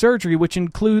gender-affirming surgery, which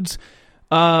includes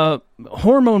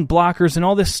hormone blockers and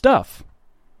all this stuff.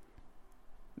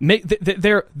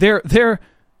 They're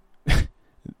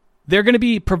going to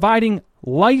be providing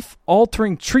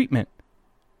life-altering treatment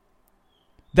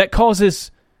that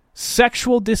causes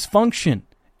sexual dysfunction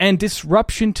and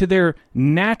disruption to their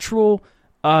natural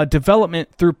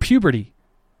development through puberty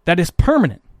that is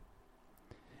permanent.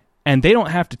 And they don't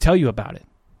have to tell you about it.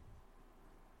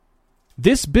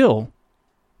 This bill,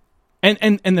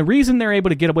 and the reason they're able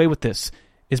to get away with this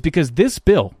is because this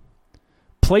bill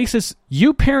places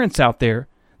you parents out there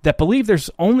that believe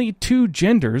there's only two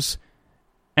genders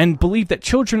and believe that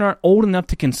children aren't old enough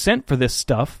to consent for this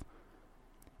stuff.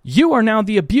 You are now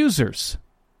the abusers.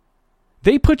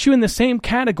 They put you in the same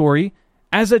category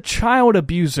as a child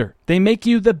abuser. They make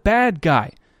you the bad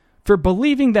guy for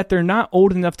believing that they're not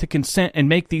old enough to consent and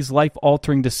make these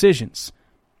life-altering decisions.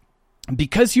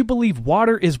 Because you believe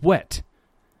water is wet,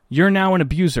 you're now an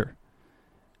abuser.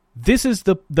 This is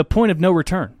the point of no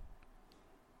return.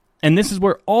 And this is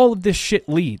where all of this shit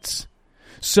leads.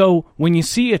 So when you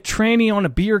see a tranny on a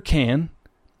beer can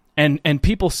and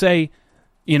people say,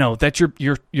 you know, that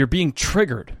you're being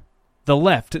triggered, the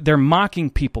left, they're mocking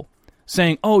people,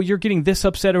 saying, oh, you're getting this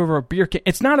upset over a beer can.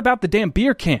 It's not about the damn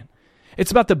beer can.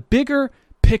 It's about the bigger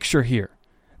picture here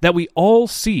that we all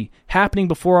see happening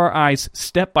before our eyes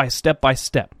step by step by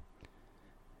step.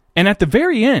 And at the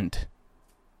very end,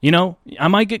 you know, I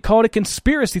might get called a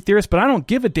conspiracy theorist, but I don't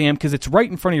give a damn because it's right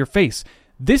in front of your face.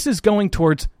 This is going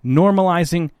towards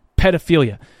normalizing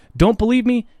pedophilia. Don't believe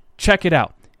me? Check it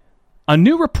out. A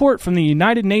new report from the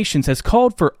United Nations has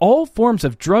called for all forms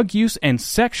of drug use and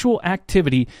sexual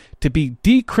activity to be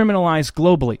decriminalized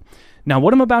globally. Now,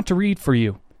 what I'm about to read for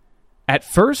you, at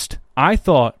first, I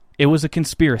thought it was a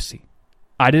conspiracy.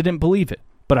 I didn't believe it,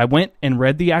 but I went and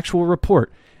read the actual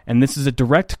report, and this is a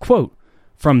direct quote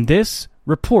from this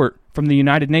report from the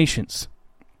United Nations.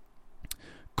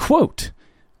 Quote,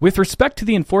 with respect to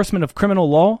the enforcement of criminal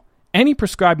law, any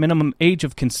prescribed minimum age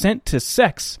of consent to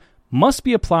sex must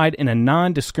be applied in a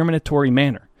non-discriminatory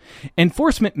manner.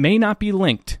 Enforcement may not be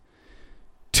linked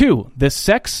to the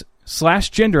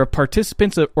sex/gender of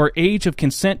participants or age of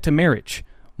consent to marriage.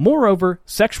 Moreover,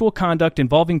 sexual conduct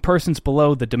involving persons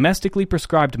below the domestically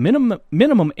prescribed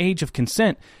minimum age of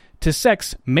consent to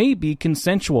sex may be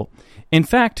consensual. In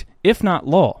fact, if not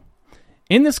law.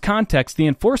 In this context, the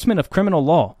enforcement of criminal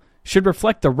law should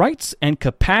reflect the rights and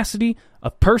capacity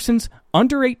of persons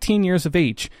under 18 years of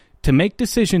age to make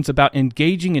decisions about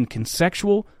engaging in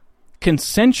consensual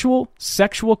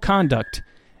sexual conduct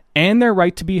and their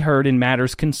right to be heard in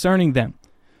matters concerning them.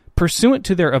 Pursuant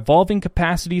to their evolving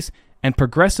capacities and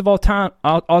progressive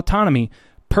autonomy,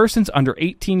 persons under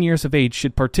 18 years of age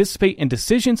should participate in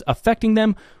decisions affecting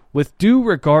them with due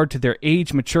regard to their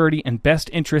age, maturity, and best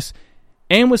interests,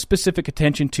 and with specific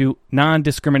attention to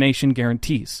non-discrimination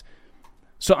guarantees.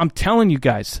 So I'm telling you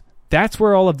guys, that's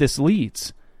where all of this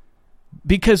leads.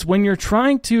 Because when you're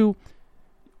trying to,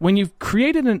 when you've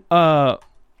created an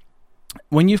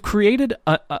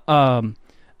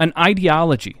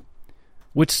ideology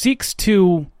which seeks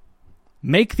to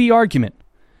make the argument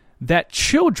that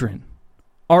children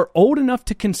are old enough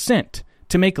to consent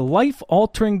to make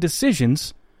life-altering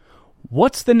decisions,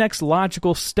 what's the next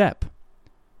logical step?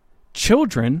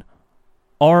 Children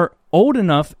are old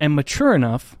enough and mature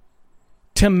enough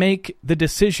to make the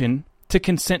decision to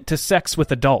consent to sex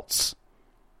with adults.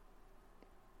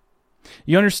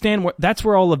 You understand? That's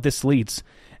where all of this leads.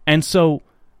 And so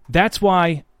that's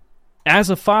why, as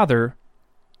a father,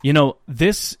 you know,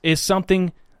 this is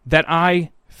something that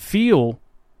I feel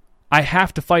I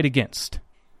have to fight against.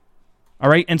 All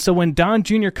right? And so when Don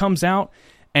Jr. comes out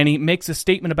and he makes a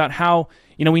statement about how,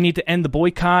 you know, we need to end the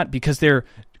boycott because they're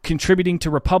contributing to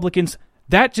Republicans,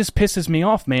 that just pisses me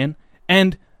off, man.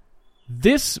 And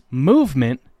this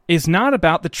movement is not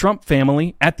about the Trump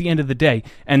family at the end of the day.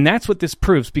 And that's what this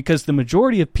proves, because the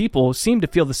majority of people seem to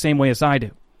feel the same way as I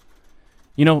do.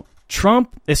 You know,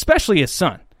 Trump, especially his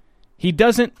son, he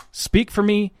doesn't speak for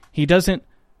me. He doesn't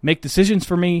make decisions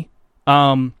for me.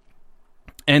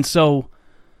 And so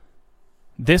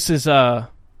this is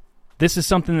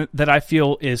something that I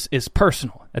feel is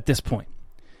personal at this point.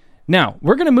 Now,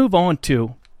 we're going to move on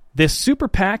to this super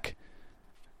PAC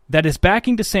that is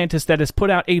backing DeSantis, that has put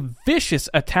out a vicious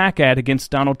attack ad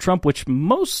against Donald Trump, which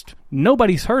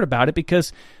nobody's heard about it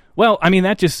because, well, I mean,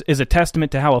 that just is a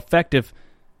testament to how effective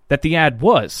that the ad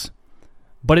was.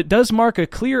 But it does mark a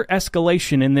clear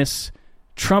escalation in this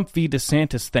Trump v.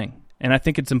 DeSantis thing, and I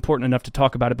think it's important enough to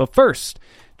talk about it. But first,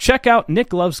 check out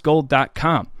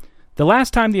nicklovesgold.com. The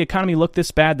last time the economy looked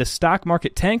this bad, the stock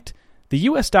market tanked, the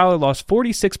U.S. dollar lost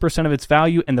 46% of its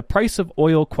value, and the price of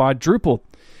oil quadrupled.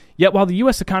 Yet while the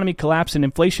U.S. economy collapsed and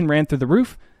inflation ran through the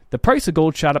roof, the price of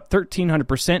gold shot up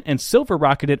 1,300% and silver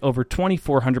rocketed over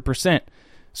 2,400%.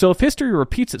 So if history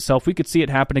repeats itself, we could see it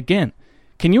happen again.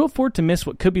 Can you afford to miss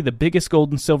what could be the biggest gold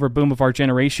and silver boom of our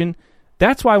generation?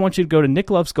 That's why I want you to go to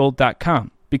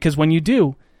nicklovesgold.com, because when you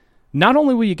do, not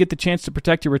only will you get the chance to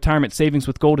protect your retirement savings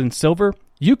with gold and silver,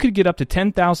 you could get up to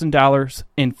 $10,000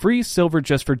 in free silver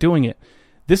just for doing it.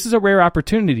 This is a rare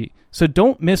opportunity, so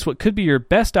don't miss what could be your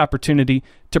best opportunity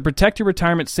to protect your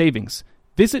retirement savings.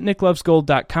 Visit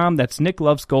nicklovesgold.com. That's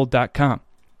nicklovesgold.com.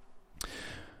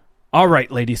 All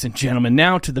right, ladies and gentlemen,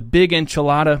 now to the big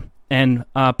enchilada. And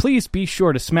please be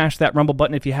sure to smash that Rumble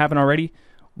button if you haven't already.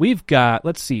 We've got,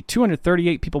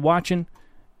 238 people watching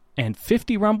and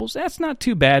 50 Rumbles. That's not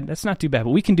too bad. But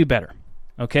we can do better,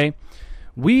 okay?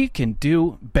 We can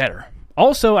do better.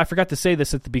 Also, I forgot to say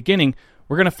this at the beginning.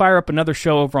 We're going to fire up another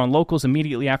show over on Locals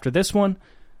immediately after this one.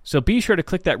 So be sure to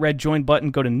click that red join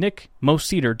button. Go to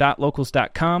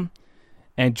nickmoscedar.locals.com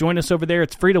and join us over there.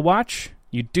 It's free to watch.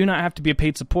 You do not have to be a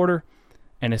paid supporter.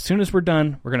 And as soon as we're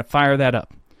done, we're going to fire that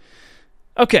up.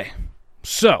 Okay,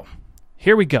 so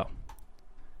here we go.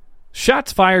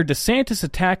 Shots fired. DeSantis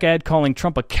attack ad calling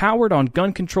Trump a coward on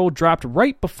gun control dropped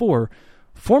right before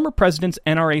former president's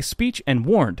NRA speech and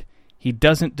warned he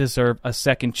doesn't deserve a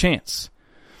second chance.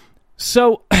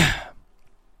 So,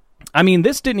 I mean,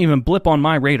 this didn't even blip on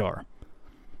my radar.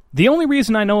 The only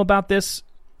reason I know about this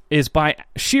is by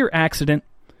sheer accident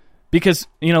because,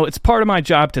 it's part of my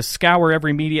job to scour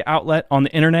every media outlet on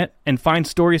the internet and find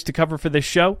stories to cover for this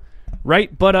show,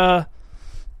 right? But,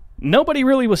 nobody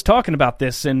really was talking about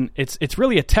this, and it's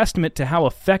really a testament to how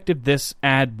effective this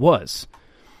ad was.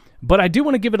 But I do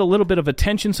want to give it a little bit of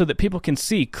attention so that people can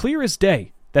see clear as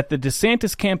day that the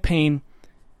DeSantis campaign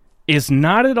is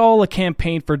not at all a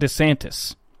campaign for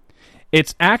DeSantis.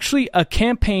 It's actually a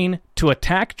campaign to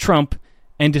attack Trump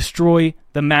and destroy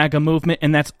the MAGA movement,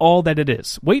 and that's all that it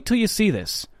is. Wait till you see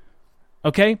this.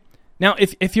 Okay? Now,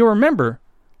 if you remember,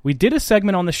 we did a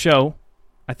segment on the show,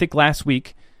 I think last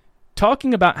week,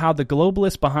 talking about how the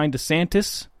globalists behind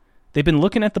DeSantis, they've been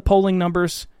looking at the polling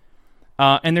numbers,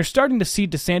 and they're starting to see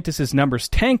DeSantis' numbers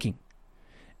tanking.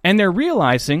 And they're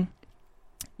realizing,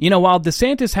 while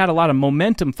DeSantis had a lot of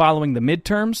momentum following the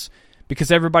midterms, because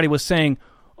everybody was saying,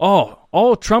 oh,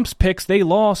 all Trump's picks, they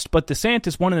lost, but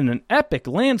DeSantis won in an epic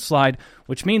landslide,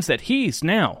 which means that he's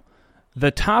now the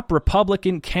top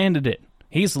Republican candidate.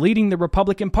 He's leading the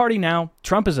Republican Party now.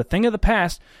 Trump is a thing of the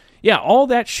past. Yeah, all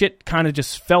that shit kind of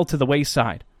just fell to the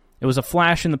wayside. It was a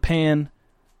flash in the pan.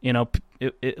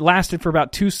 It lasted for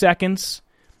about 2 seconds,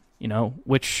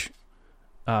 which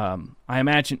I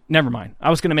imagine. Never mind.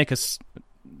 I was going to make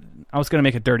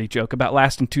a dirty joke about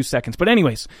lasting 2 seconds. But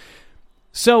anyways,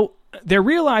 so they're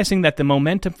realizing that the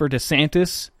momentum for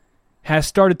DeSantis has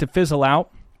started to fizzle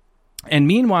out. And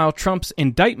meanwhile, Trump's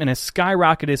indictment has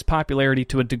skyrocketed his popularity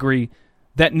to a degree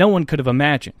that no one could have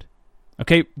imagined.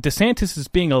 Okay, DeSantis is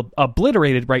being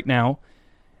obliterated right now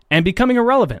and becoming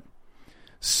irrelevant.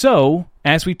 So,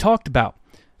 as we talked about,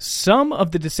 some of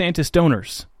the DeSantis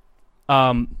donors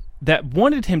that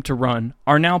wanted him to run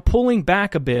are now pulling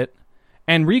back a bit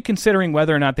and reconsidering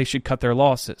whether or not they should cut their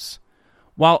losses,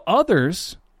 while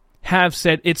others have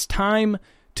said it's time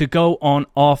to go on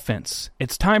offense.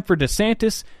 It's time for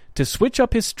DeSantis to switch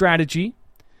up his strategy,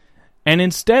 and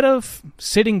instead of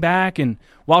sitting back and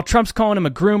while Trump's calling him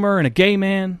a groomer and a gay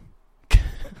man,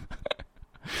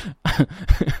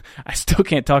 I still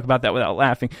can't talk about that without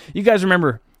laughing. You guys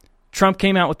remember Trump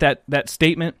came out with that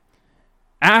statement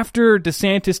after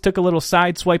DeSantis took a little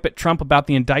side swipe at Trump about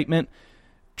the indictment.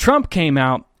 Trump came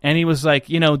out and he was like,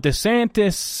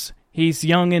 DeSantis, he's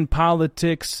young in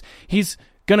politics. He's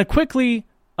going to quickly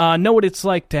know what it's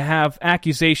like to have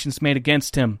accusations made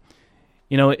against him.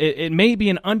 It may be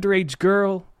an underage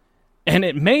girl, and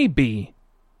it may be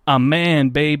a man,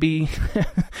 baby.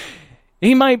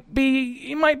 He might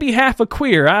be half a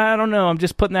queer. I don't know. I'm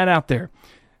just putting that out there.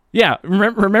 Yeah,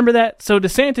 remember that? So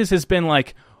DeSantis has been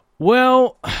like,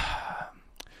 well,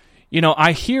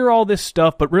 I hear all this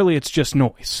stuff, but really it's just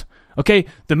noise. Okay,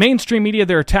 the mainstream media,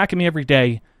 they're attacking me every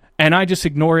day, and I just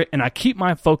ignore it, and I keep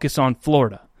my focus on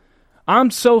Florida.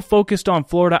 I'm so focused on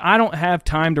Florida, I don't have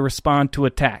time to respond to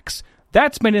attacks.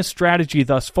 That's been his strategy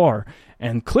thus far,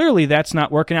 and clearly that's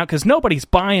not working out because nobody's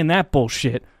buying that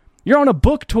bullshit. You're on a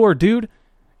book tour, dude.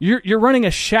 You're running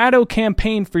a shadow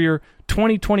campaign for your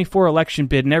 2024 election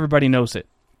bid, and everybody knows it.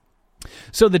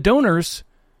 So the donors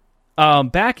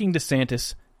backing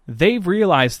DeSantis, they've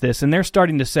realized this, and they're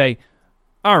starting to say,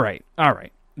 all right,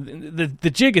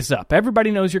 the jig is up.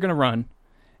 Everybody knows you're going to run,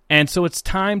 and so it's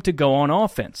time to go on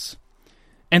offense.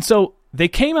 And so they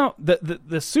came out,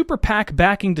 the super PAC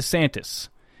backing DeSantis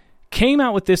came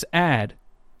out with this ad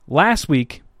last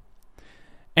week,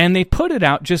 and they put it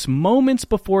out just moments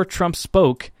before Trump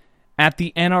spoke at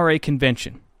the NRA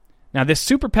convention. Now, this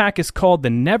super PAC is called the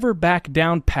Never Back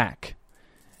Down PAC,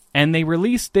 and they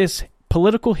released this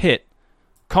political hit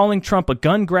calling Trump a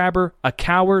gun grabber, a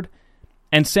coward,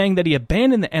 and saying that he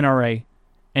abandoned the NRA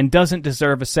and doesn't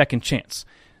deserve a second chance.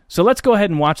 So let's go ahead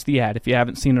and watch the ad if you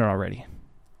haven't seen it already.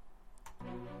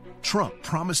 Trump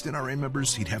promised NRA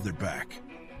members he'd have their back.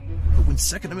 But when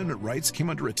Second Amendment rights came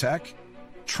under attack,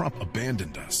 Trump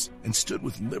abandoned us and stood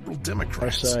with liberal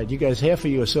Democrats. Our side. You guys, half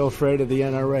of you are so afraid of the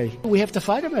NRA. We have to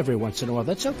fight them every once in a while.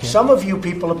 That's okay. Some of you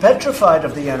people are petrified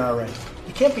of the NRA.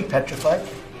 You can't be petrified.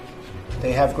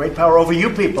 They have great power over you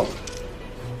people.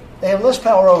 They have less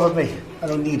power over me. I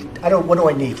don't need it. What do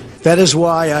I need? That is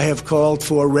why I have called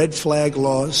for red flag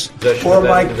laws. Or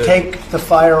might take the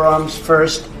firearms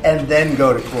first and then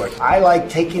go to court. I like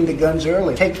taking the guns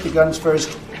early. Take the guns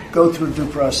first, go through due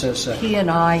process. He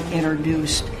and I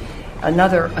introduced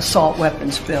another assault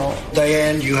weapons bill.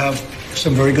 Diane, you have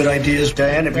some very good ideas.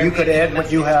 Diane, if you could add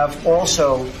what you have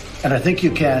also, and I think you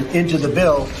can, into the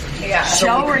bill. Yeah.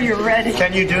 Joe, are you ready?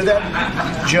 Can you do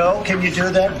that? Joe, can you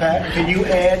do that? Pat, can you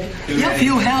add? If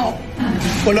you help.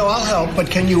 Well, no, I'll help, but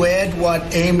can you add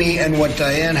what Amy and what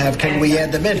Diane have? Can we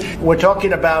add them in? We're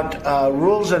talking about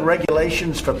rules and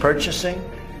regulations for purchasing.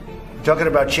 We're talking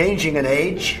about changing an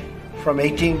age from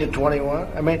 18 to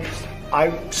 21. I mean,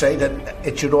 I say that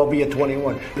it should all be at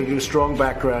 21. We do strong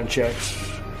background checks.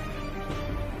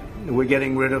 We're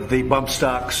getting rid of the bump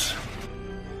stocks.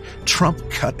 Trump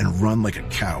cut and run like a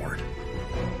coward.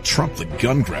 Trump, the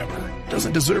gun grabber,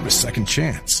 doesn't deserve a second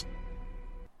chance.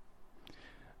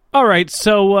 All right,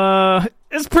 so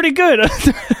it's pretty good.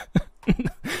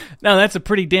 No, that's a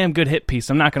pretty damn good hit piece.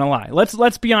 I'm not going to lie.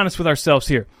 Let's be honest with ourselves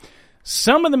here.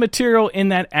 Some of the material in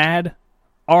that ad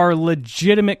are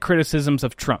legitimate criticisms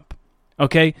of Trump.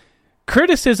 Okay,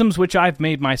 criticisms which I've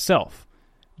made myself.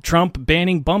 Trump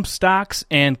banning bump stocks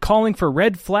and calling for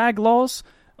red flag laws.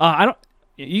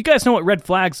 You guys know what red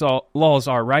flags laws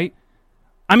are, right?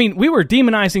 I mean, we were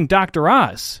demonizing Dr.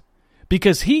 Oz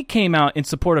because he came out in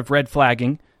support of red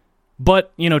flagging,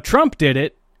 but, Trump did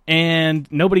it, and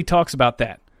nobody talks about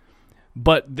that.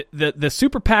 But the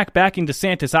super PAC backing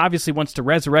DeSantis obviously wants to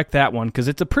resurrect that one because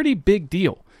it's a pretty big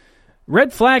deal.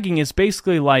 Red flagging is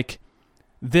basically like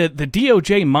the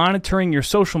DOJ monitoring your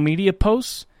social media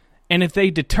posts, and if they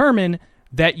determine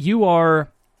that you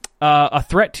are a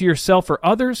threat to yourself or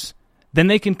others, then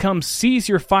they can come seize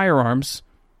your firearms,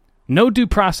 no due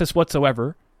process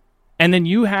whatsoever, and then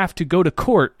you have to go to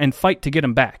court and fight to get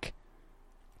them back.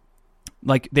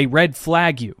 Like, they red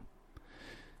flag you.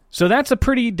 So that's a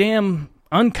pretty damn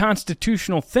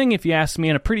unconstitutional thing, if you ask me,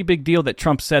 and a pretty big deal that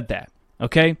Trump said that,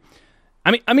 okay?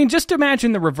 I mean, just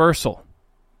imagine the reversal.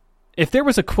 If there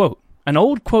was a quote, an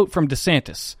old quote from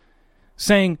DeSantis,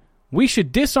 saying, we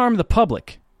should disarm the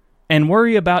public and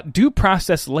worry about due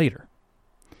process later.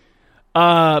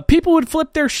 People would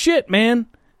flip their shit, man,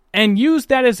 and use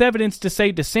that as evidence to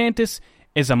say DeSantis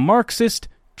is a Marxist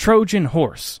Trojan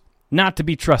horse, not to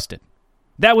be trusted.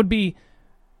 That would be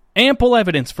ample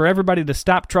evidence for everybody to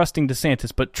stop trusting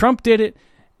DeSantis, but Trump did it,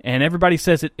 and everybody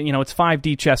says it, it's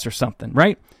 5D chess or something,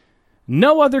 right?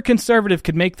 No other conservative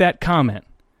could make that comment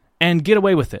and get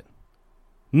away with it.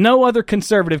 No other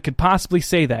conservative could possibly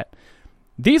say that.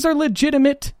 These are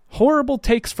legitimate, horrible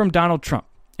takes from Donald Trump.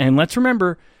 And let's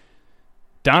remember,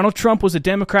 Donald Trump was a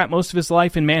Democrat most of his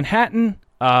life in Manhattan.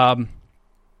 A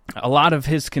lot of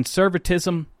his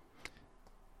conservatism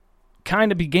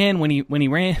kind of began when he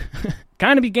ran.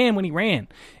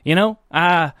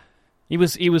 He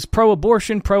was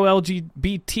pro-abortion,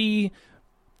 pro-LGBT,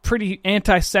 pretty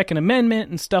anti-Second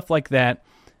Amendment and stuff like that.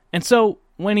 And so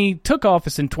when he took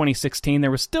office in 2016,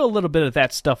 there was still a little bit of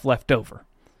that stuff left over.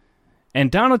 And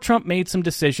Donald Trump made some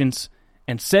decisions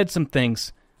and said some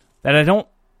things that I don't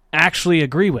actually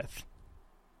agree with.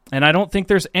 And I don't think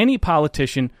there's any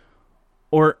politician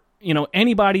or,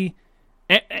 anybody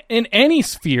in any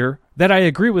sphere that I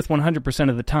agree with 100%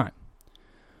 of the time.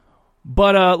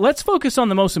 But let's focus on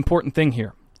the most important thing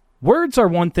here. Words are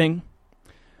one thing.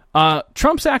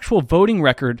 Trump's actual voting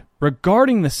record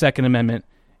regarding the Second Amendment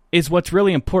is what's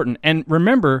really important. And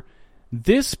remember,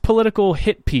 this political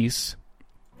hit piece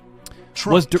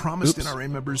Trump promised NRA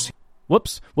members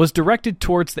was directed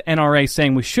towards the NRA,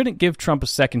 saying we shouldn't give Trump a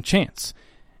second chance.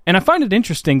 And I find it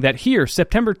interesting that here,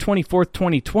 September 24th,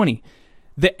 2020,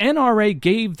 the NRA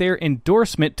gave their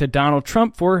endorsement to Donald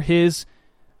Trump for his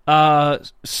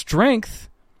strength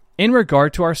in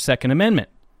regard to our Second Amendment.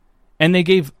 And they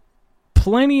gave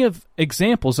plenty of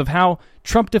examples of how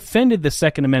Trump defended the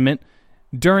Second Amendment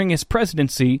during his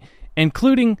presidency,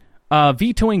 including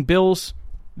vetoing bills,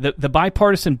 the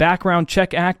Bipartisan Background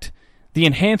Check Act, the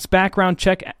Enhanced Background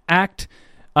Check Act.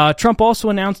 Trump also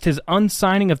announced his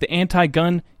unsigning of the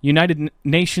anti-gun United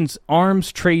Nations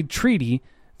Arms Trade Treaty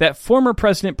that former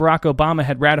President Barack Obama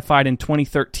had ratified in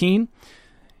 2013.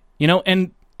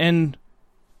 And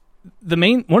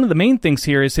one of the main things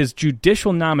here is his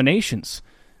judicial nominations,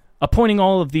 appointing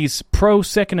all of these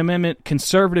pro-Second Amendment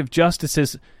conservative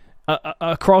justices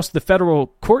across the federal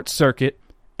court circuit,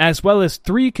 as well as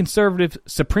 3 conservative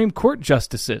Supreme Court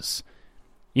justices,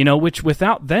 which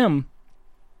without them,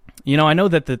 I know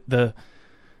that the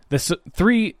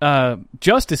 3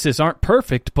 justices aren't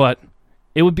perfect, but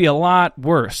it would be a lot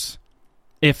worse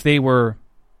if they were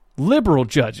liberal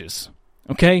judges,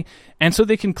 okay? And so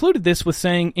they concluded this with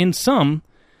saying, in sum,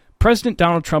 President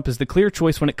Donald Trump is the clear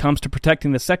choice when it comes to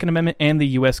protecting the Second Amendment and the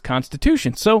U.S.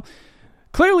 Constitution. So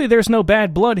clearly there's no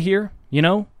bad blood here,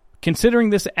 Considering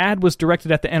this ad was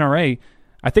directed at the NRA,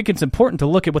 I think it's important to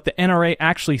look at what the NRA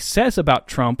actually says about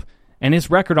Trump and his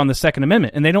record on the Second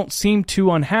Amendment, and they don't seem too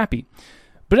unhappy.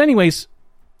 But anyways,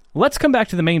 let's come back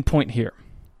to the main point here.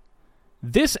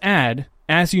 This ad,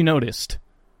 as you noticed,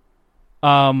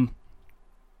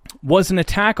 was an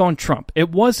attack on Trump.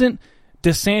 It wasn't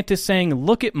DeSantis saying,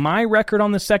 look at my record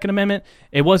on the Second Amendment.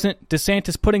 It wasn't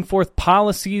DeSantis putting forth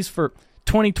policies for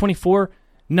 2024.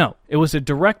 No, it was a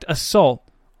direct assault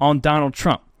on Donald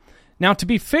Trump. Now, to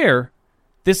be fair,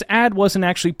 this ad wasn't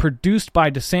actually produced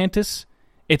by DeSantis.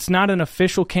 It's not an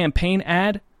official campaign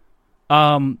ad.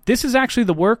 This is actually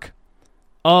the work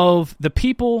of the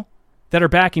people that are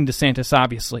backing DeSantis,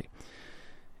 obviously.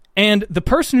 And the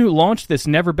person who launched this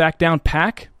Never Back Down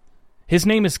PAC, his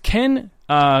name is Ken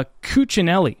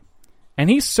Cuccinelli, and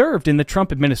he served in the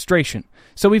Trump administration.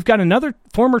 So we've got another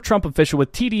former Trump official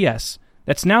with TDS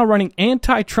that's now running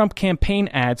anti-Trump campaign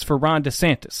ads for Ron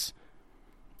DeSantis.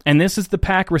 And this is the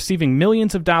PAC receiving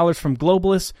millions of dollars from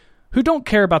globalists who don't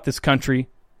care about this country,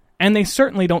 and they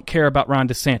certainly don't care about Ron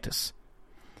DeSantis.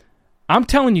 I'm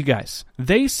telling you guys,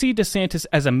 they see DeSantis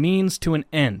as a means to an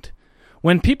end.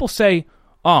 When people say,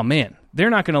 oh man, they're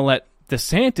not going to let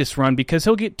DeSantis run because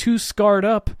he'll get too scarred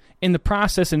up in the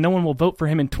process and no one will vote for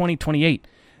him in 2028.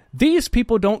 These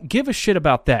people don't give a shit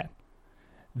about that.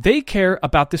 They care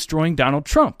about destroying Donald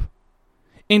Trump.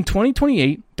 In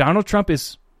 2028, Donald Trump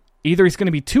is either he's going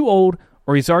to be too old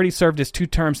or he's already served his 2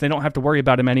 terms. They don't have to worry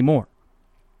about him anymore.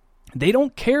 They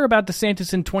don't care about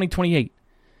DeSantis in 2028.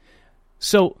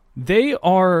 So they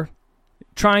are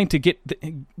trying to get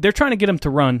him to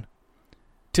run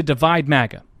to divide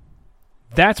MAGA.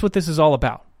 That's what this is all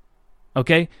about.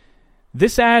 Okay?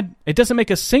 This ad, it doesn't make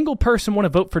a single person want to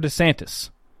vote for DeSantis.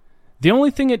 The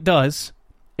only thing it does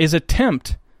is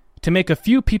attempt to make a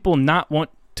few people not want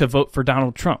to vote for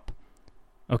Donald Trump.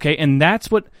 Okay? And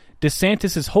that's what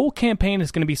DeSantis' whole campaign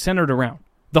is going to be centered around.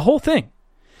 The whole thing.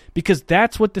 Because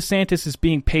that's what DeSantis is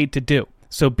being paid to do.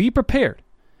 So be prepared.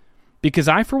 Because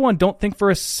I, for one, don't think for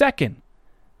a second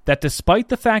that despite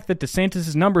the fact that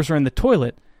DeSantis' numbers are in the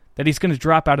toilet, that he's going to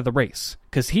drop out of the race.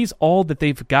 Because he's all that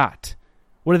they've got.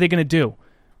 What are they going to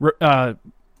do?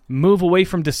 Move away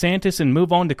from DeSantis and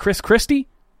move on to Chris Christie?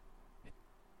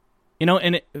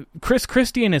 Chris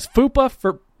Christie and his FUPA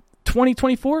for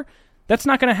 2024? That's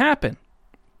not going to happen.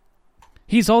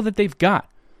 He's all that they've got.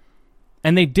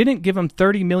 And they didn't give him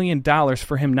 $30 million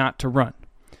for him not to run.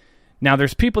 Now,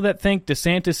 there's people that think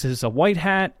DeSantis is a white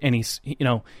hat and he's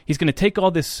going to take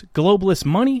all this globalist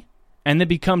money and then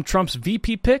become Trump's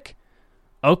VP pick.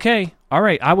 Okay, all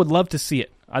right, I would love to see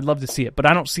it. I'd love to see it, but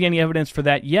I don't see any evidence for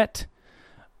that yet.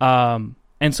 And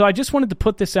so I just wanted to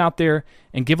put this out there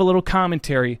and give a little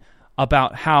commentary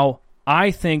about how I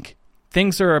think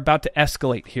things are about to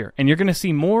escalate here. And you're going to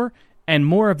see more and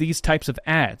more of these types of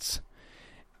ads.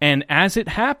 And as it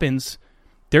happens,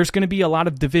 there's going to be a lot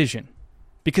of division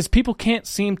because people can't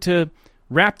seem to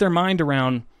wrap their mind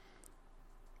around,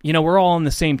 we're all on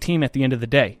the same team at the end of the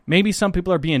day. Maybe some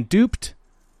people are being duped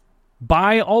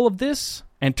by all of this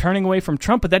and turning away from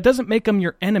Trump, but that doesn't make them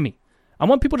your enemy. I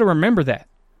want people to remember that.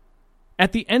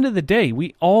 At the end of the day,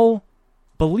 we all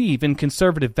believe in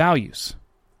conservative values,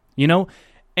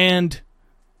 and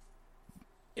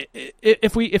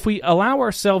if we allow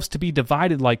ourselves to be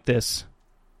divided like this,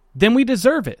 then we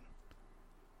deserve it.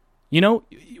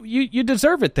 You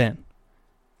deserve it then.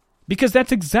 Because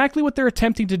that's exactly what they're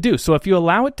attempting to do. So if you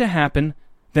allow it to happen,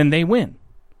 then they win.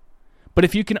 But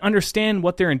if you can understand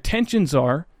what their intentions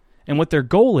are and what their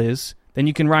goal is, then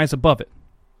you can rise above it.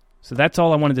 So that's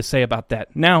all I wanted to say about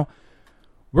that. Now,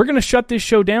 we're going to shut this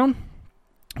show down.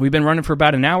 We've been running for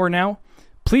about an hour now.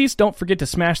 Please don't forget to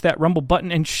smash that Rumble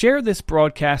button and share this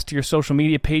broadcast to your social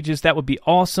media pages. That would be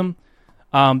awesome.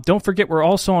 Don't forget, we're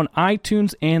also on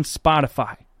iTunes and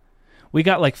Spotify. We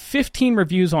got like 15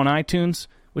 reviews on iTunes,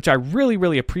 which I really,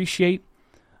 really appreciate.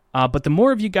 But the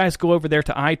more of you guys go over there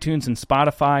to iTunes and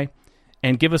Spotify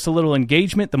and give us a little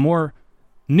engagement, the more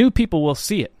new people will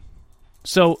see it.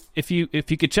 So if you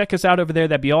could check us out over there,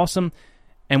 that'd be awesome.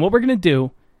 And what we're going to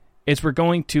do is we're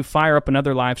going to fire up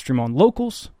another live stream on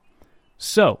Locals.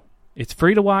 So, it's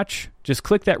free to watch. Just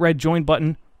click that red join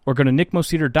button or go to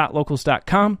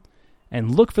nickmoseder.locals.com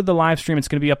and look for the live stream. It's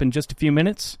going to be up in just a few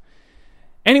minutes.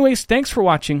 Anyways, thanks for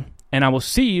watching, and I will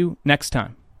see you next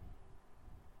time.